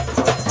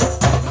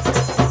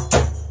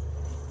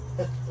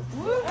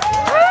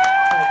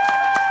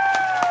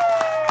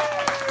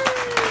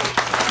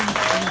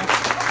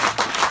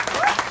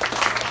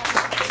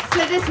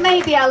 So this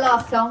may be our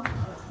last song.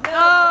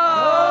 No!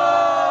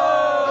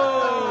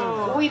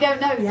 We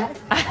don't know yet.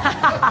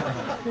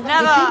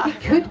 Never!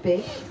 It could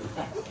be.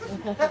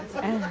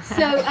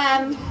 So,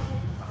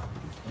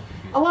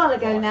 a while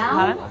ago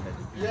now,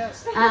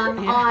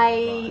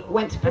 I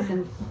went to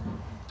prison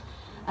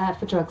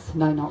for drugs.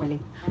 No, not really.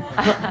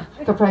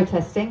 For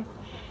protesting.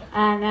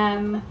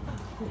 And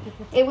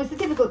it was a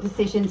difficult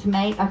decision to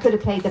make. I could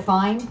have paid the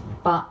fine,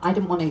 but I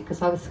didn't want to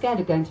because I was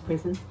scared of going to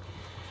prison.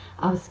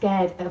 I was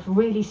scared of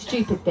really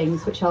stupid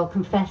things, which I'll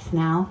confess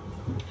now.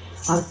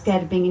 I was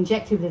scared of being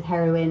injected with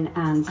heroin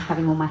and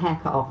having all my hair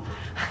cut off.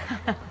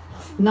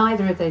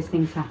 Neither of those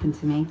things happened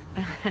to me.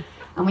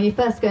 And when you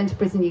first go into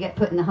prison, you get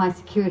put in the high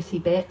security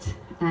bit.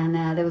 And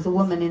there was a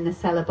woman in the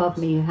cell above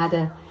me who had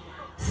a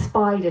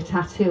spider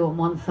tattoo on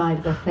one side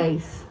of her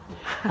face.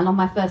 And on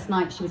my first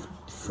night, she was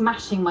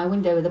smashing my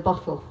window with a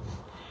bottle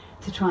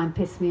to try and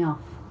piss me off.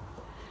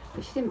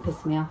 But she didn't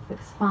piss me off. It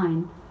was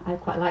fine. I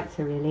quite liked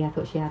her, really. I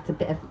thought she had a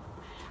bit of...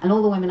 And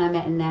all the women I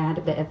met in there had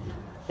a bit of...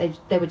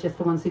 They were just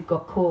the ones who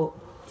got caught.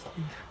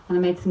 And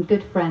I made some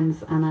good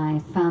friends, and I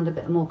found a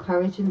bit more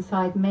courage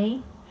inside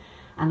me.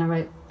 And I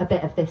wrote a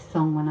bit of this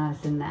song when I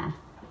was in there.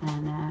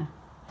 And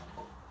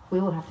we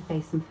all have to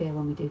face some fear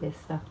when we do this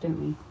stuff,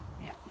 don't we?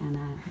 Yeah. And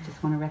I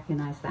just want to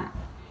recognise that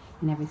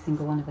in every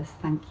single one of us.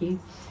 Thank you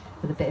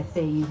for the bit of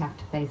fear you have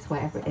to face,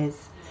 whatever it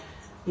is.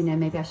 You know,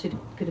 maybe I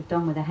could have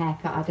done with a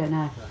haircut, I don't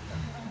know.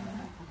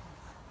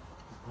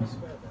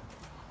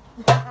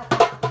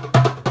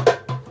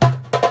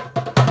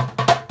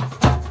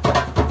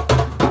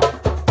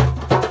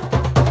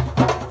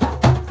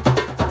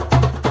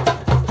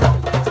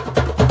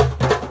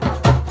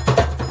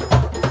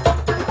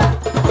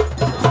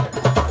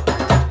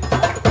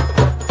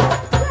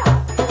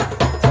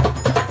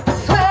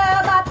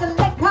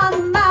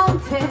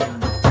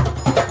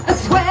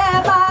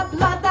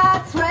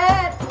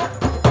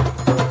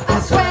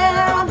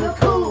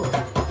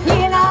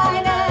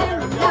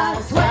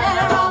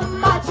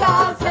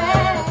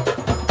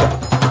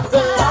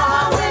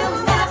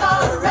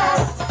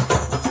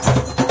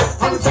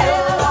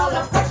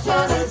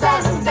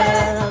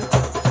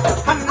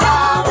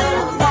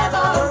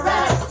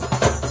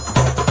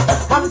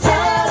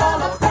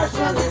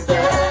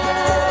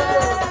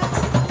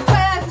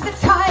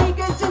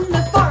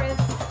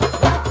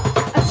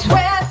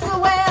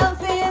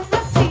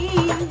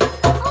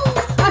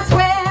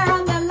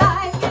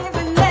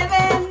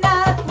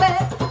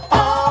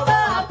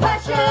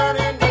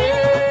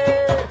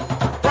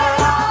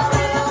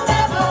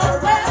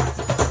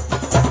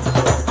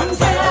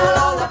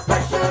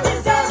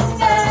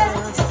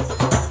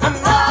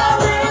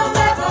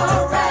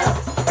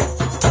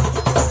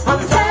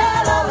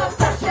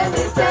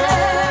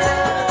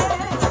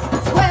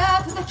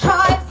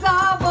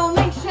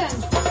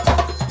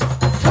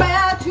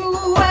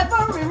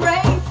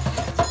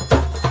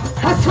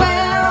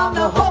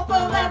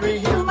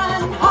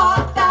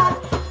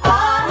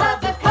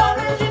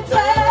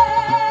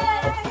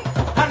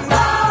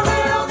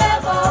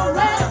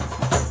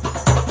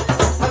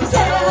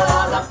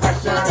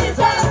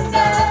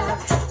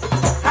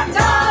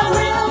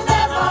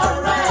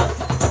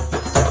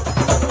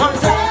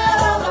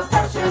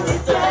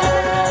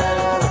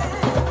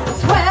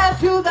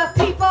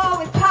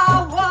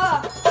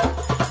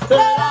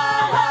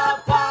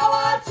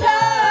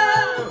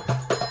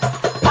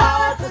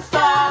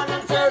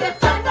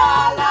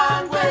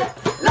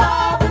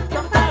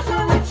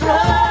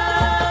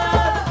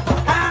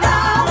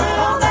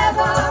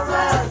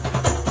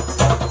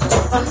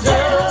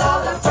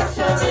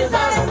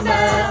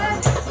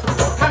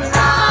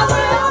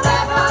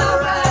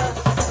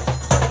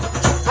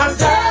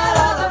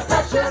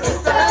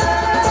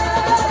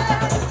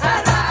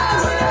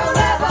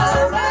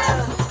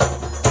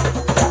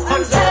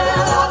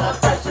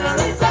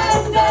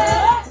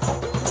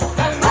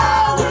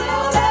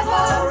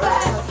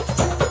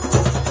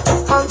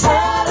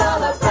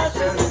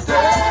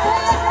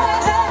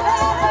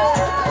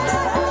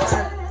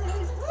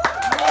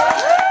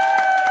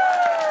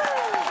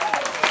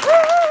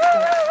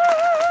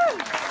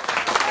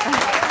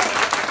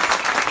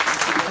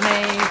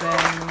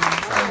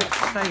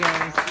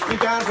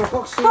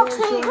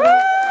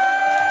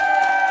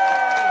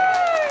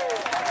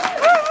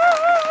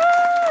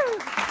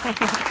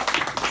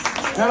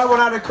 Now that one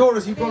had a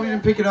chorus, you probably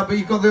didn't pick it up, but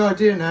you've got the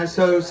idea now.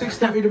 So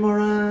 6:30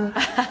 tomorrow.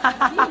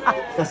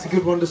 That's a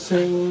good one to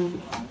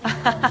sing. Hey,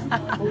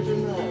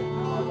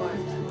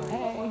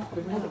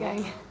 how's it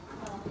going?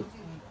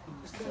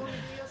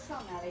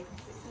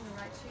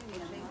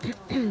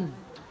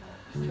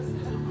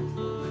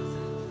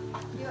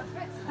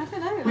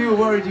 We were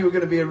worried you were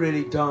going to be a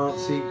really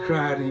dancey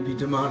crowd and you'd be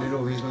demanding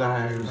all these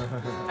loud.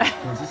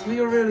 So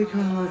you're really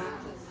kind of like...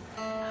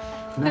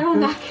 They're all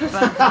knackered.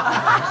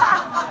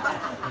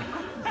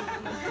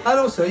 And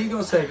also, you've got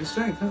to save your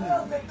strength,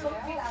 haven't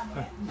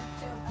you?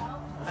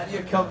 And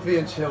you're comfy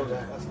and chilled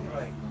out, that's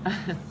great.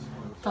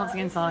 Dancing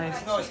inside.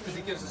 It's nice because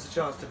it gives us a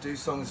chance to do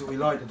songs that we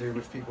like to do,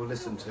 which people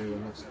listen to,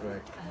 and that's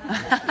great.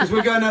 Because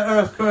we're going to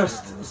Earth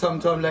First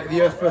sometime later,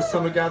 the Earth First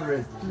Summer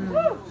Gathering.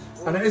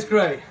 And it is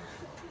great.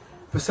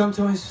 But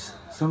sometimes,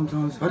 I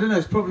don't know,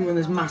 it's probably when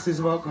there's masses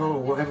of alcohol or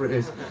whatever it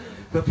is,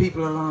 but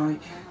people are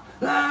like,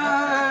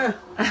 ah!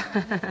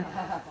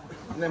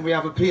 And then we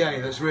have a PA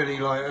that's really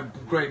like a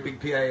great big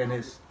PA and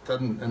it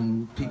doesn't,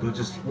 and people are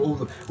just,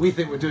 we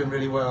think we're doing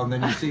really well, and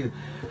then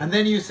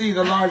you see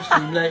the live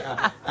stream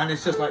later, and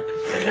it's just like,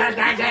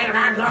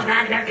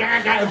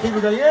 and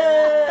people go,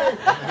 yay!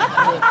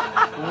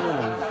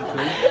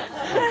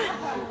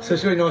 So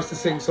it's really nice to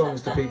sing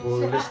songs to people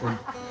who are listening.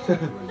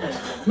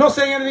 Not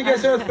saying anything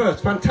against Earth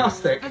First,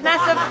 fantastic.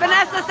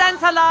 Vanessa sent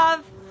her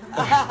love.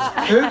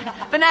 Who?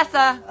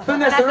 Vanessa.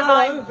 Vanessa, hello.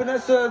 Vine.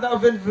 Vanessa, that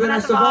would have been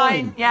Vanessa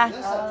Vine. Yeah.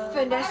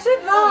 Vanessa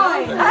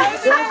Vine!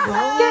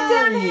 Get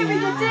down here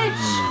in the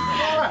ditch!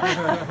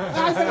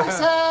 Hi,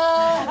 Vanessa!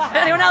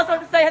 Anyone else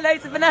want to say hello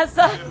to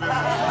Vanessa?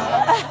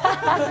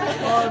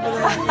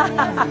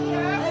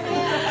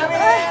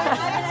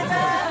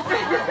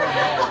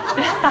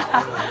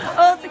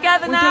 All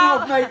together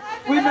now.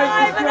 We make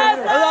this great.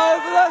 Hello,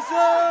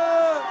 Vanessa!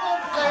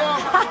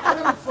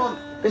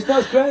 It's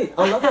nice, great.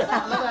 I love it.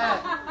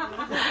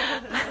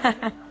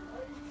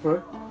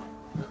 Right.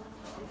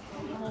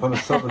 I'm a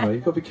southerner.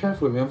 You've got to be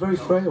careful with me. I'm very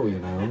frail, you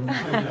know.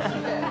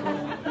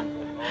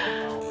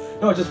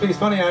 No, I just think it's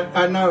funny.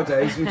 And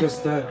nowadays, we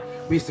used to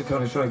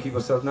kind of try and keep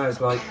ourselves. Now it's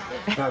like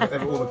now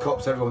all the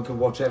cops, everyone can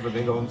watch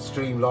everything on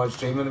live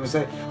stream, and then we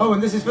say, "Oh,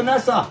 and this is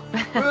Vanessa.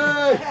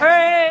 Hooray!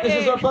 Hooray! This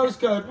is our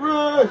postcode.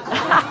 Hooray!"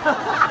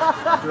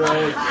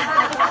 Great.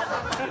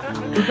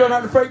 We're going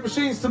out to break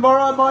machines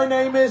tomorrow. My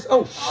name is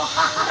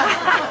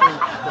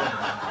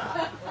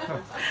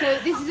So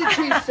this is a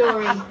true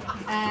story,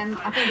 and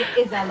I think it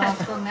is our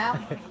last song now.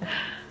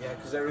 Yeah,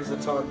 because there is a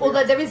time.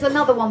 Although there is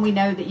another one we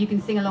know that you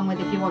can sing along with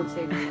if you want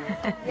to.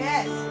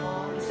 Yes.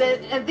 So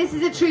this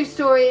is a true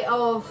story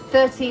of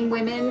 13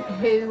 women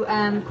who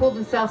call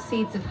themselves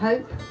Seeds of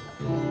Hope.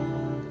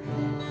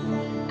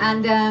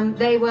 And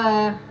they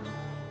were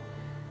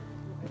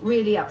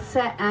really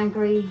upset,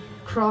 angry,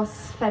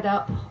 cross, fed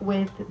up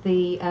with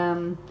the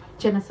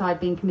genocide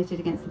being committed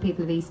against the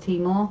people of East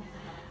Timor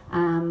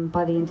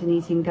by the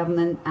Indonesian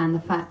government, and the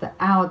fact that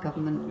our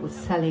government was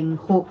selling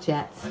Hawk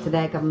jets to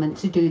their government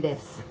to do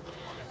this.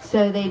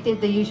 So they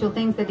did the usual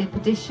things. They did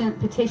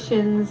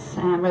petitions,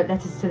 wrote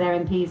letters to their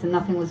MPs, and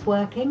nothing was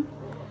working.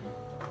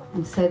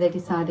 And so they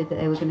decided that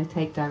they were going to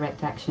take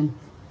direct action.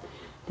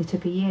 They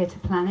took a year to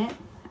plan it,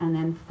 and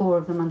then 4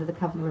 of them, under the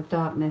cover of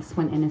darkness,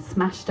 went in and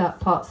smashed up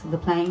parts of the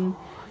plane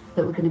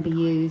that were going to be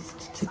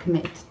used to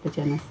commit the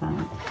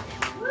genocide.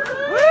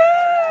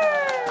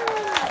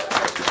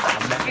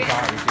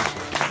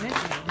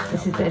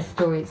 This is their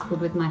story. It's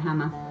called With My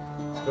Hammer.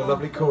 It's got a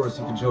lovely chorus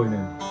you can join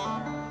in.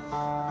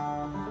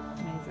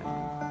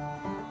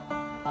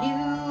 You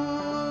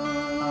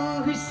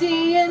who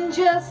see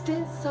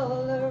injustice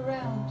all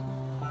around,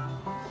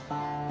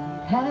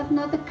 have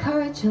not the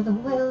courage or the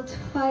will to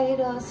fight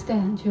or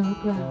stand your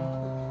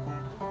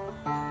ground.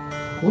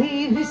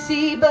 We who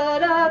see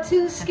but are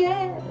too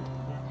scared,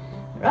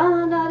 there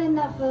are not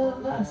enough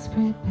of us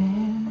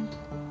prepared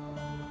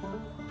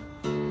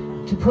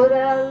to put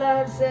our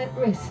lives at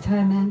risk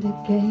time and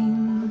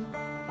again.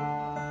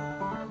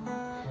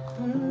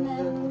 And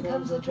then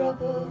comes a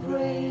drop of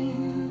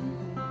rain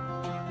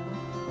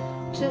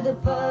to the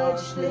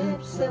parched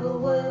lips of a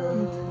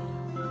world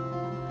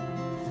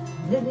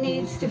that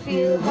needs to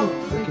feel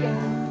hope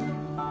again.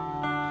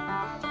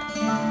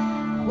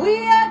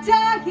 We are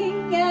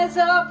dying as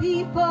a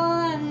people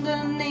and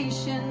a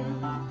nation.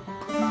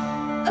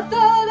 A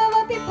third of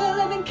our people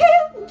have been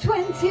killed in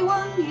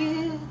 21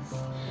 years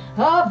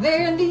of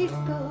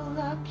illegal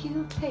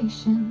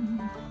occupation.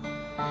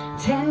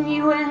 10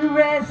 UN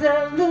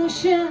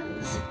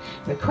resolutions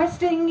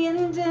requesting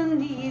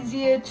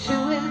Indonesia to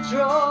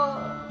withdraw.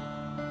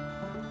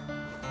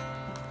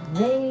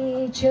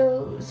 They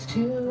chose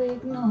to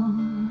ignore,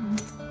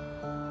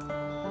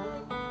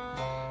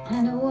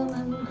 and a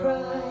woman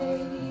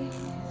cries.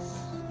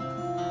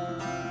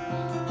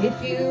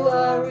 If you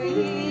are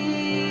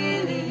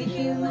really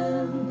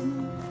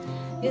human,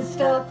 you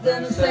stop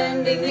them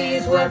sending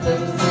these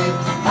weapons in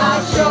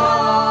our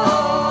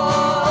shore.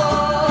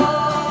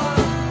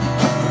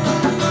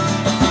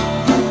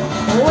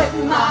 With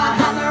my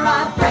hammer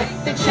I break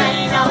the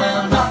chain, I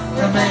will not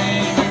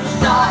remain in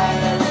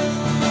silence.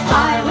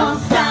 I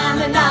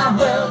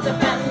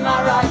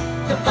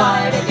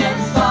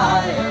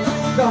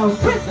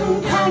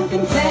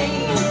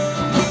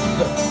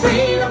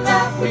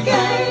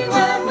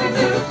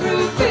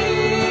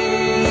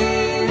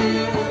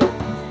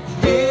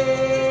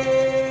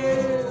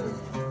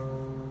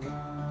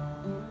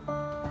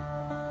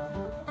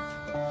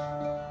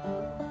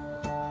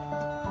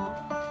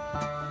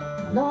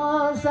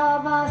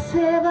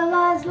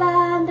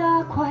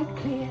are quite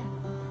clear.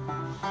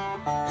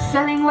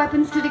 Selling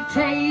weapons to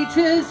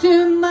dictators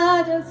who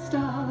murder,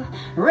 starve,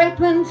 rape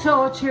and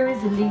torture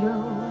is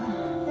illegal.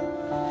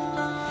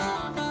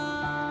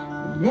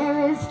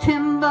 There is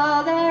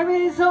timber, there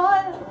is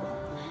oil,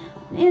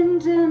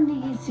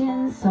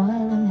 Indonesian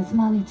soil, and there's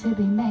money to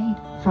be made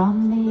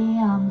from the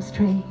arms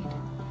trade.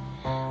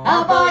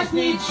 Our boys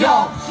need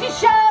jobs, he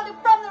shouted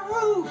from the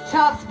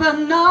rooftops, but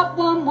not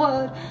one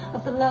word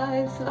of the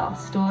lives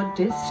lost or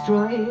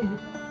destroyed.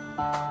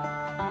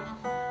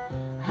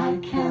 I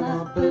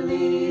cannot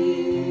believe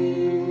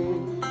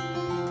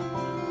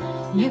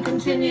you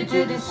continue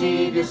to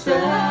deceive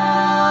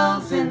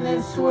yourselves in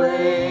this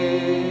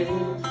way.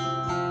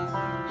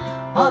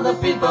 All the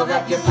people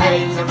that you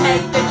pay to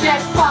make the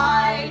jet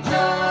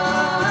fighter.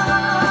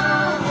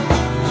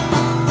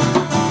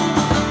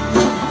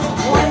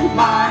 With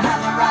my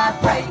hammer I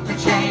break the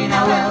chain,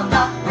 I will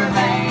not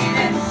remain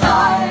in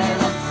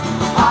silence.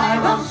 I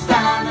will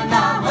stand and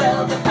I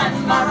will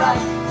defend my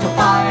right to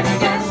fight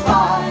against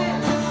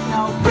violence.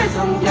 No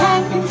prison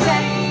can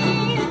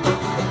contain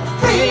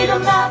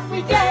freedom that we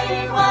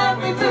gain when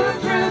we move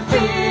through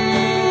fear.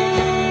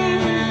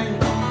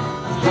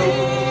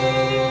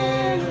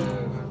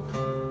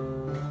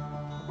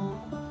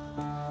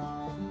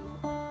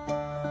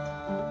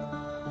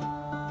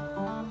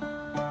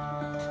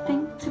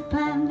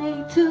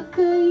 They took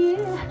a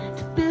year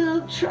to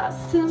build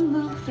trust and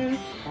move through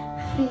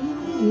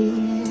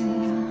fear.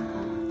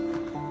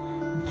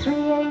 3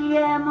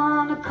 a.m.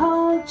 on a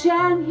cold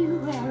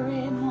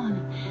January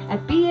morning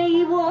at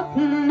BAE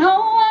Wharton, no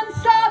one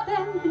saw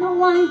them, no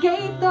one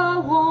gave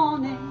the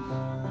warning.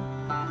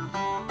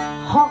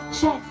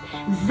 Hawkjet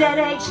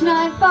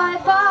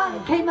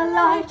ZH955 came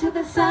alive to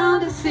the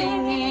sound of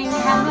singing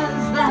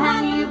hammers, the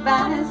hanging of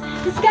banners,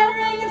 the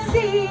scattering of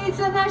seeds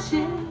and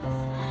ashes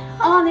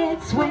on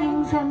its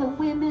wings, and the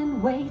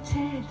women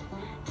waited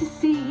to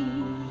see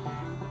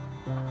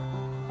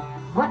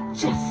what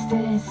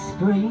justice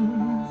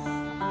brings.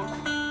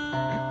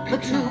 The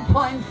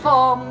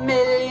 2.4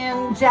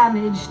 million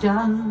damage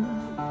done,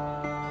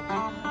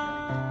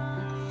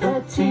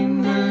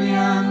 13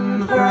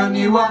 million for a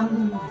new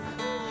one.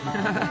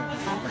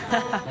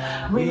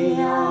 We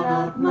are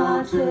not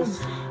martyrs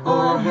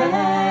or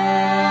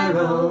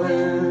heroines.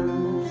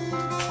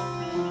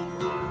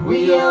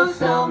 We owe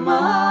so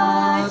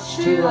much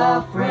to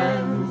our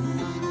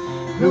friends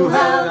who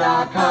held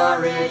our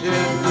courage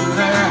in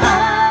their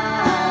hands.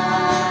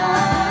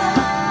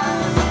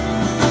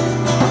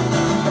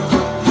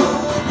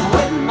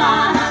 With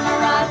my hammer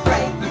I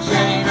break the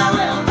chain, I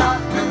will not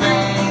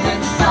remain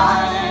in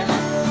silence.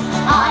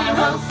 I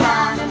will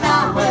stand and I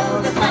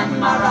will defend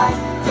my right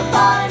to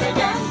fight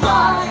against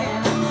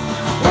violence.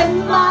 With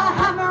my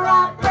hammer I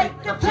break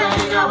the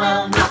chain, I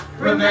will not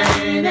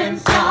remain in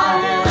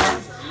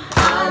silence.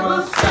 I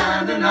will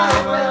stand and I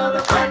will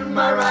defend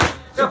my right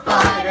to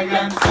fight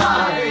against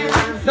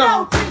violence.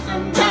 No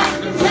prison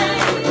can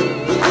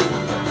contain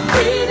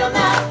freedom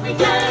that we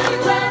gain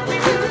when we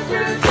move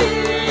through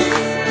fear.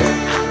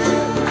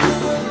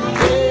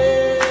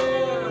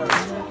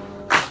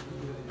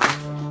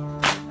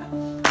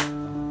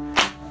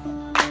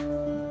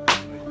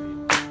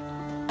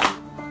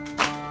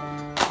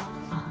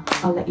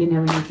 I'll let you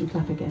know when you can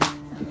clap again.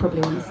 You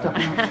probably want to stop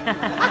now.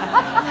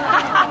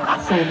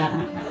 Say that.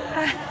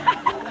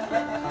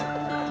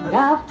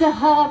 After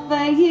half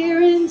a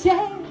year in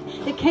jail,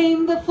 they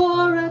came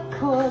before a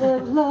court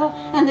of law,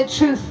 and the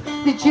truth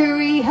the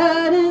jury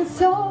heard and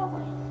saw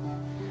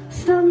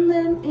stunned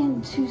them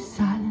into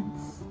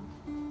silence.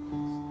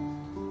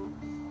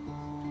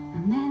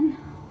 And then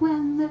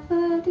when the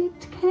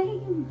verdict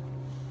came,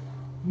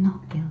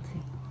 not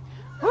guilty.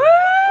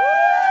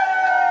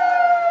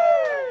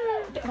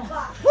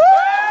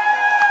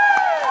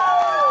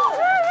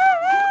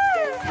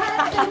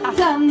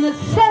 Done, the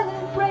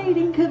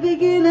celebrating could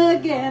begin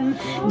again.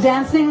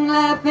 Dancing,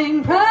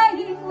 laughing,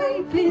 crying,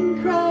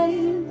 weeping,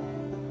 crying.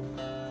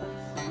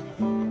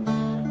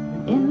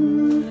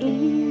 In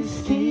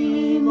East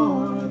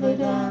Timor they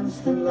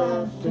danced and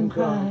laughed and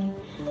cried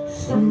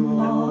some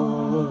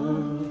more.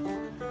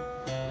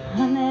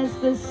 And as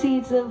the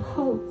seeds of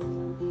hope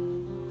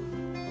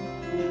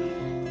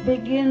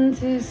begin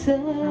to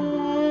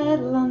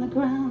settle on the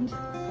ground,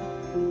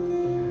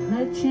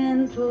 a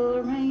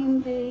gentle rain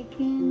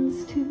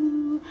begins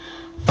to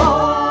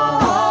fall.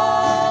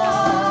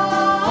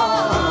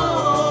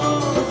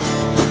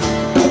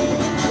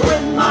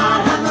 With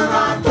my hammer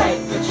I break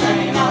the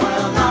chain, I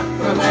will not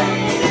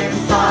remain in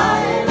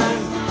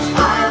silence. I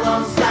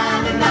will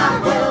stand and I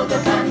will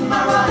defend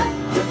my right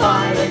to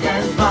fight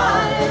against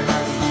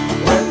violence.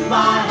 With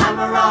my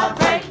hammer I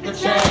break the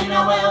chain, I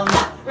will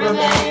not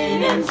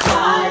remain in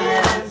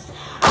silence.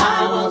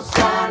 I will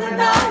stand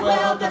and I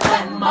will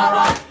defend my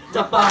right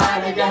to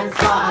fight against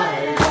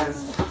violence.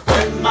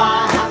 With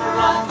my hammer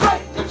I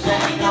break the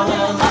chain, I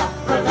will not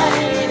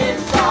remain in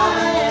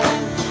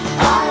silence.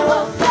 I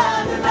will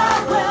stand and I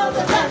will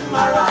defend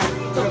my right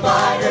to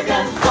fight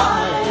against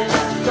violence.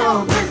 No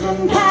prison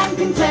can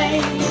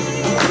contain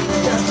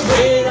the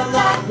freedom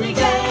that we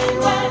gain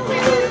when we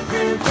move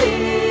through fear.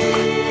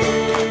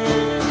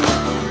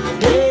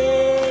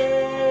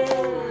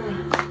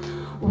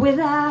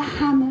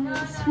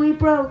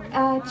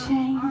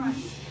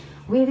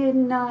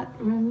 not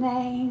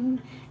remain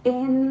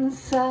in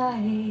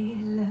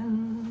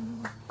silence.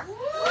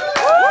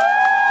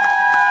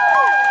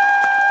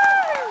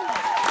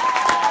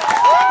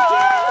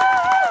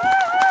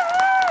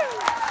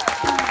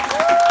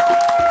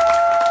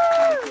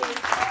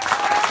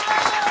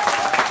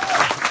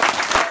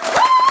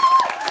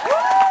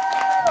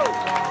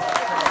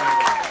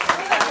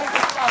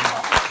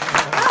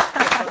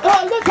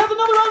 Let's have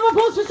another round of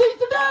applause for Seize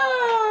the Day!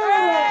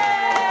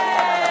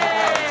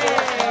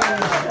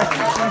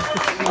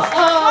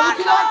 Would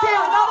you like to hear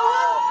another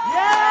one?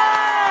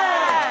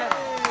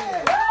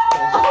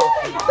 Oh,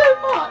 thanks so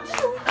much.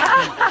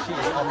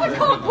 I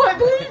can't quite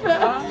believe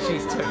it.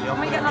 Can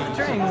we get another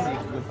drink?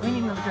 We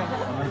need another drink.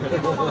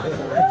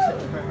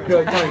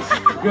 Good, thanks.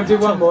 We're going to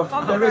do one more.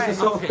 There is a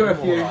sort of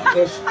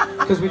curfew-ish,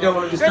 because we don't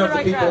want to disturb the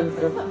people,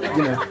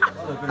 you know.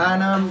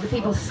 And, The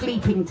people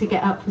sleeping to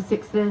get up for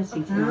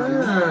 6:30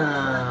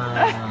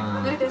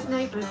 tonight. No, there's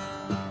neighbours.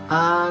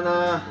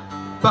 and,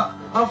 but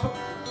I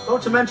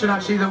ought to mention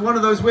actually that one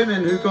of those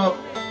women who took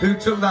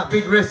that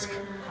big risk,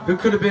 who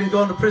could have been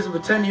gone to prison for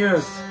 10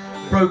 years,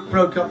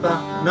 broke up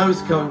that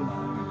nose cone,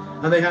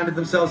 and they handed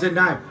themselves in.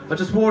 Now, I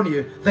just warn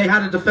you, they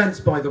had a defence,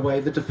 by the way.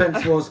 The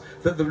defence was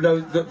that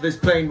that this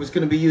plane was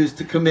going to be used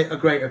to commit a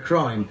greater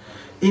crime.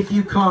 If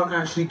you can't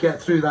actually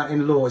get through that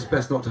in law, it's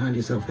best not to hand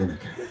yourself in,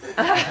 okay?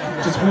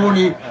 Just warn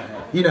you,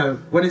 you know,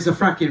 when it's a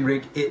fracking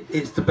rig,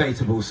 it's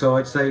debatable, so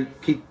I'd say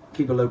keep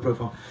a low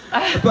profile.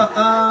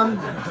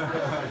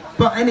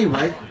 But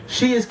anyway,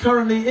 she is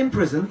currently in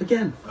prison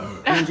again,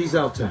 Angie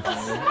Zelter.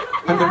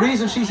 And the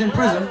reason she's in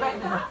prison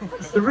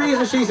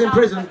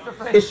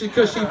is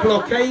because she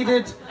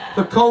blockaded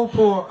the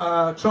Coalport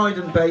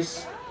Trident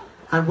base,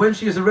 and when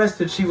she was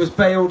arrested, she was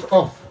bailed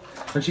off.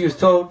 And she was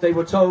told, they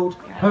were told,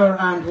 her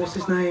and, what's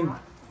his name?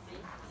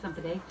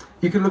 Somebody.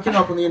 You can look it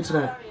up on the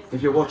internet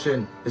if you're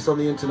watching. It's on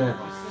the internet.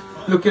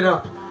 Look it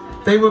up.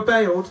 They were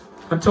bailed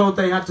and told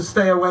they had to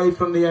stay away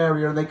from the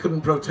area and they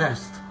couldn't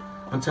protest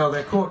until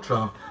their court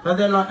trial. And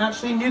they're like,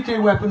 actually,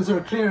 nuclear weapons are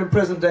a clear and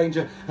present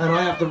danger, and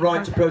I have the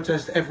right to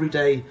protest every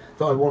day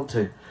that I want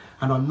to.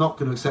 And I'm not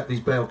going to accept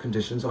these bail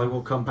conditions. I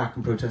will come back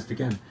and protest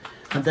again.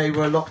 And they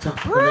were locked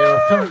up, and they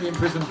are currently in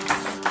prison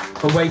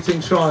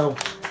awaiting trial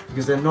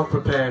because they're not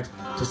prepared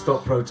to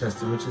stop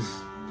protesting, which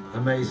is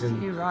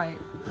amazing. You're right.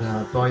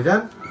 By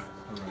them.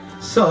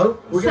 So,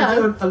 we're going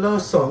to do a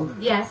last song.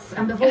 Yes,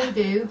 and before we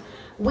do,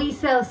 we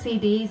sell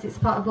CDs. It's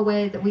part of a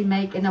way that we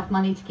make enough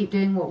money to keep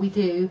doing what we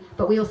do,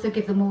 but we also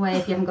give them away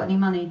if you haven't got any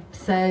money.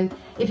 So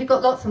if you've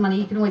got lots of money,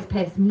 you can always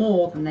pay us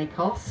more than they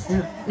cost.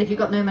 Yeah. And if you've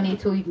got no money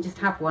at all, you can just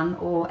have one,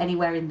 or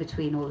anywhere in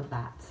between all of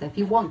that. So if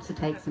you want to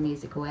take some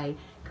music away,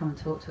 come and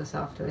talk to us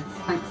afterwards.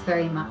 Thanks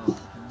very much.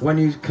 When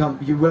you come,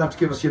 you will have to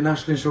give us your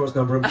national insurance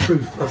number and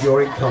proof of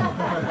your income.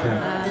 Okay.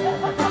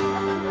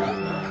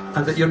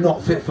 And that you're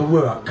not fit for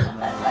work.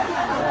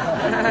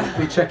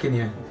 We're checking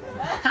you.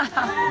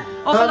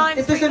 Or for live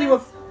if there's streaming.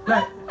 anyone... No,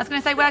 I was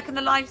going to say, where can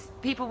the live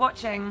people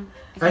watching,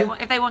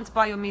 if they want to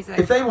buy your music?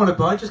 if they want to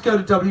buy, just go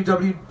to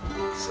www...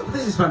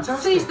 This is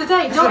fantastic. Seize the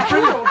day. This is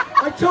brilliant.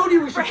 I told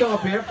you we should go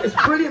up here. It's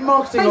a brilliant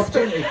marketing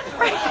opportunity.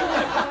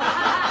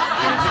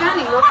 And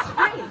Standing Rock's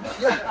free.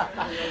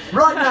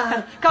 Right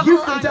now,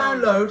 you can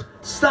download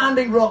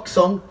Standing Rock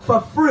Song for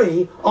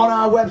free on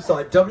our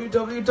website,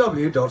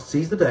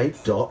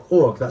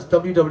 www.seizetheday.org. That's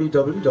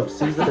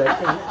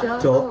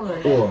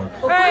www.seizetheday.org.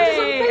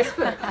 Hey!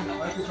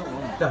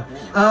 No.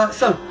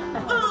 So,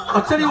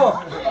 I'll tell you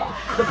what,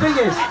 the thing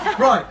is,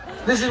 right,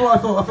 this is what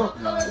I thought.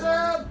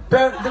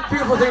 The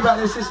beautiful thing about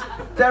this is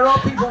there are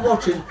people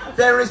watching.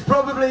 There is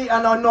probably,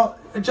 and I'm not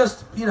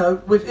just, you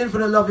know, with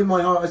infinite love in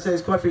my heart, I say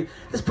it's quite free.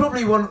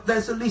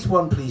 There's at least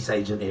one police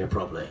agent here,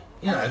 probably.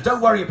 You know,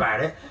 don't worry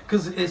about it,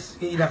 because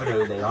you never know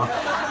who they are.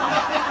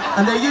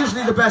 And they're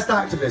usually the best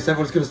activists.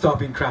 Everyone's going to start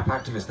being crap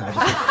activists now.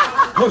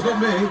 Oh, it's not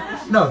me.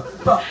 No,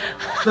 but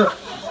look,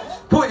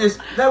 point is,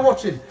 they're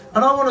watching.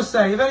 And I want to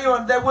say, if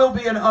anyone, there will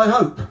be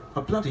I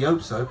bloody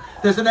hope so,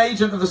 there's an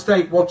agent of the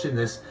state watching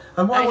this.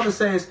 And what I want to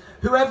say is,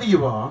 whoever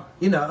you are,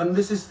 you know, and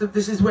this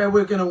is where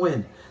we're going to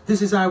win.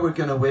 This is how we're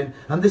going to win.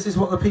 And this is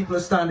what the people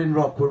of Standing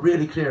Rock were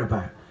really clear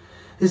about.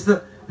 Is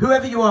that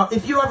whoever you are,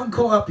 if you haven't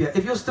caught up yet,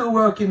 if you're still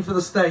working for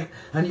the state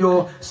and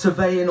you're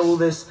surveying all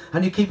this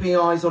and you're keeping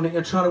your eyes on it,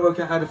 you're trying to work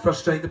out how to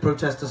frustrate the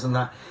protesters and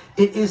that,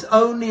 it is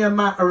only a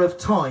matter of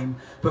time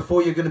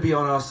before you're going to be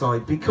on our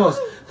side, because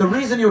the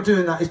reason you're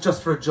doing that is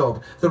just for a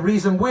job. The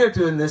reason we're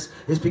doing this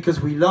is because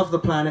we love the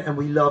planet and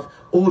we love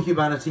all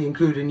humanity,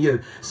 including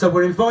you. So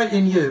we're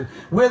inviting you.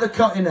 We're the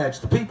cutting edge.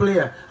 The people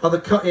here are the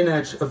cutting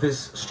edge of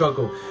this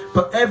struggle.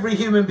 But every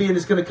human being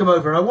is going to come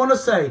over. And I want to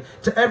say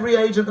to every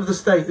agent of the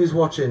state who's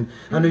watching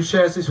and who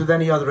shares this with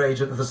any other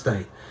agent of the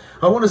state,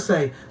 I want to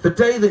say, the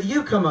day that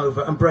you come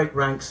over and break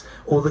ranks,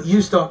 or that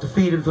you start to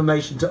feed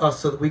information to us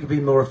so that we can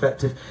be more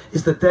effective,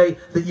 is the day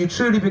that you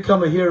truly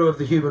become a hero of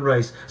the human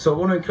race. So I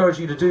want to encourage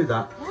you to do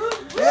that.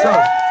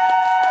 So,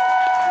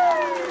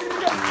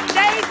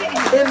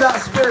 in that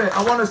spirit,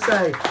 I want to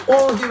say,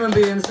 all human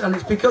beings, and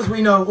it's because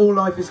we know all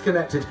life is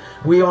connected,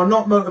 we are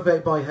not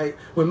motivated by hate,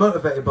 we're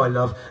motivated by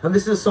love. And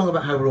this is a song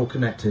about how we're all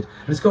connected.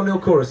 And it's got a little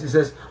chorus. It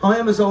says, I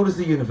am as old as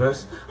the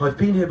universe, I've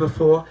been here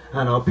before,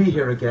 and I'll be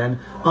here again.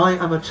 I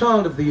am a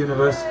child of the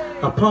universe,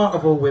 a part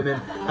of all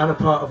women, and a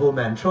part of all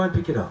men. Try and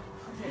pick it up.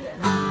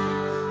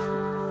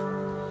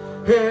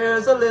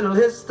 Here's a little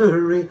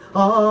history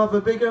of a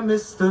bigger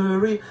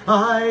mystery.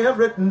 I have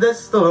written this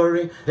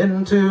story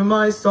into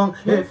my song.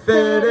 If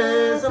it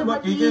isn't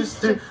what you used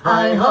to,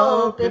 I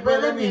hope it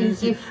will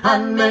amuse you.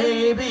 And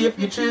maybe if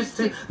you choose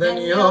to, then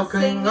you'll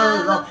sing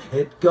along.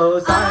 It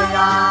goes,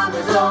 I am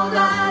as old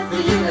as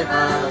the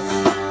universe.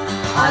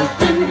 I've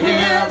been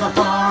here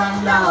before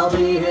and I'll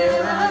be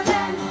here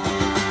again.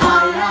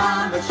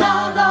 I am a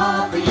child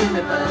of the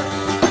universe,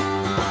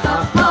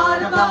 a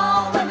part of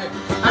all women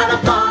and a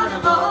part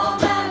of all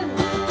men.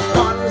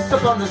 Once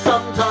upon a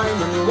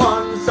sometime and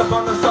once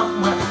upon a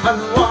somewhere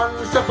and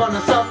once upon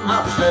a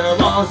somehow there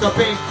was a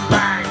big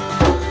bang.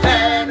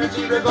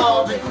 Energy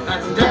revolving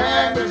and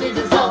energy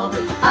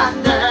dissolving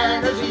and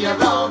energy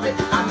evolving,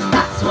 and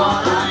that's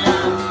what I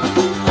am.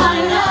 I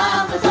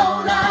am as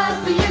old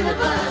as the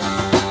universe.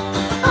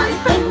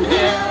 I've been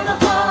here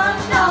before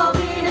and I'll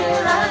be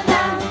here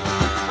again.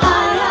 I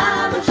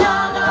am a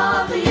child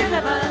of the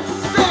universe.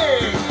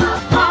 Sing! A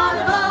part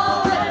of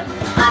all women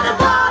and a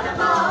part of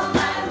all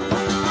men.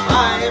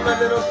 I'm a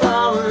little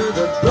flower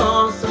that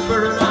blossoms for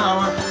an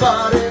hour,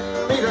 but in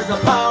me there's a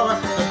power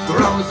that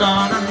grows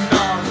on and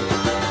on.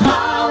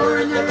 Power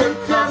in the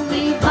root of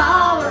me,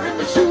 power in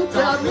the shoot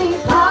of me,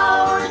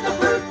 power in the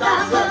fruit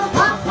that will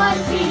pass my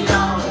seed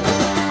on.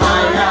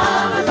 I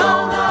am as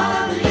old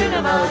as the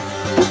universe.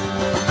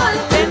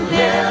 I've been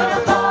here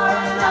before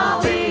and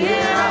I'll be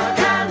here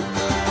again.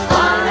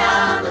 I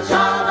am a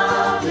child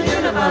of the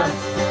universe,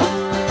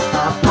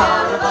 a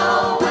part of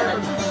all women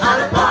and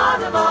a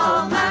part of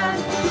all men.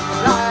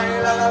 La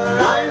la la la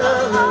la la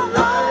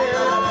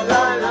la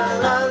la la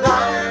la la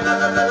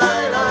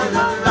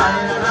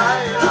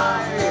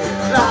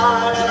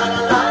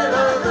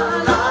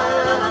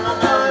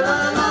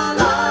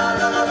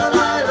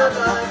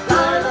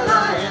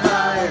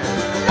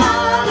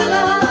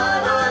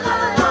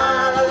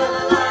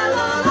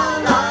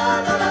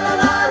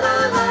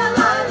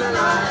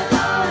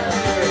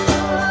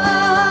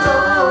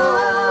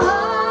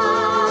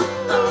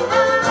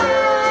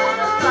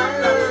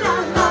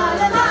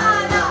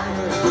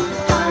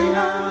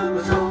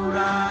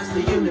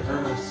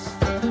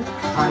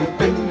I've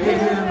been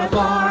here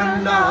before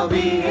and I'll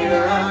be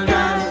here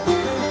again.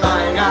 I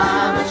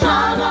am a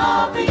child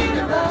of the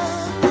universe,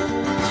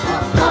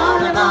 a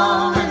part of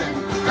all women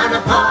and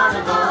a part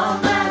of all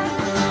men.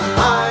 I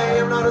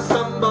am not a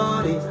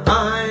somebody,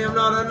 I am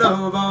not a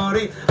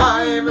nobody.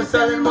 I am a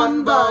cell in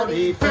one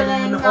body,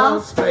 filling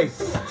all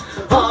space.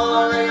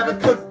 All I ever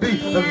could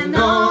be, and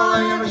all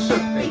I ever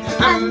should be,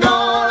 and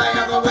all I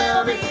ever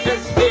will be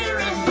is here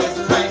in this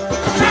place.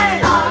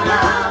 Hey! I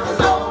am as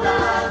old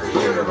as the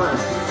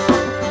universe.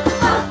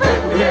 I've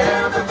been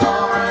here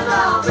before and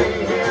I'll be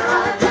here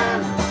again.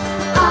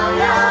 I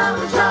am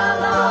a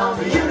child of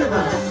the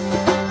universe,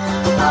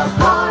 a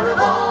part of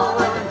all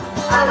women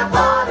and a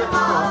part of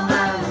all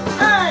men.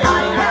 Hey!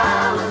 I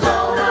am as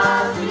old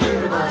as the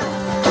universe.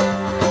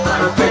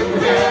 I've been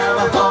here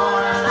before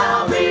and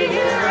I'll be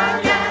here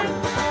again.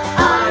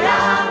 I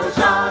am a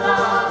child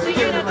of the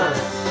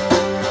universe,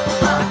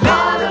 a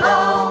part of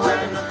all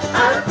women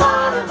and a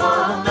part of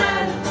all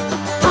men.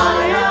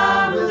 I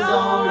am as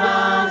old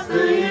as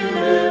the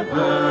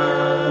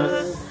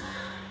universe.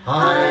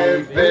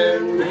 I've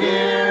been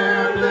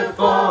here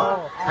before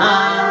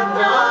and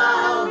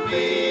I'll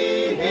be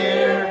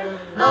here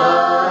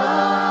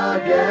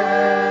again.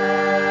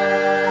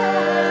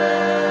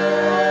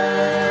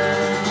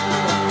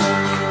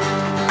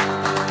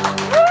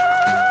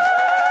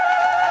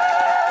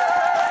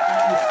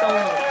 Thank you so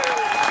much.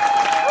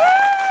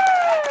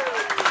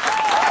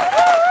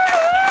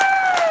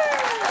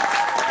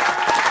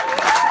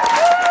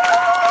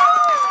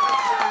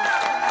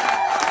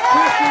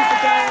 Preston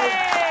today,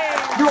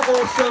 you're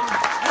awesome.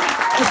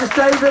 This is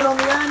David on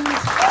the end.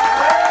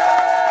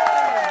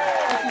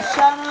 This is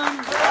Shannon.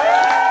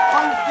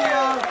 I'm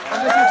Theo, and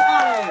this is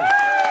Ali.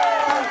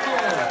 Thank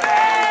you.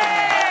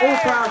 All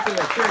proud of you.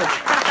 Cheers.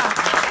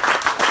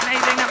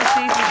 Amazing, have a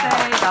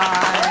Tuesday,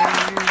 guys.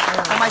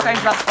 And my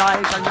phone's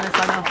upside, so I'm going to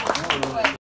sign off.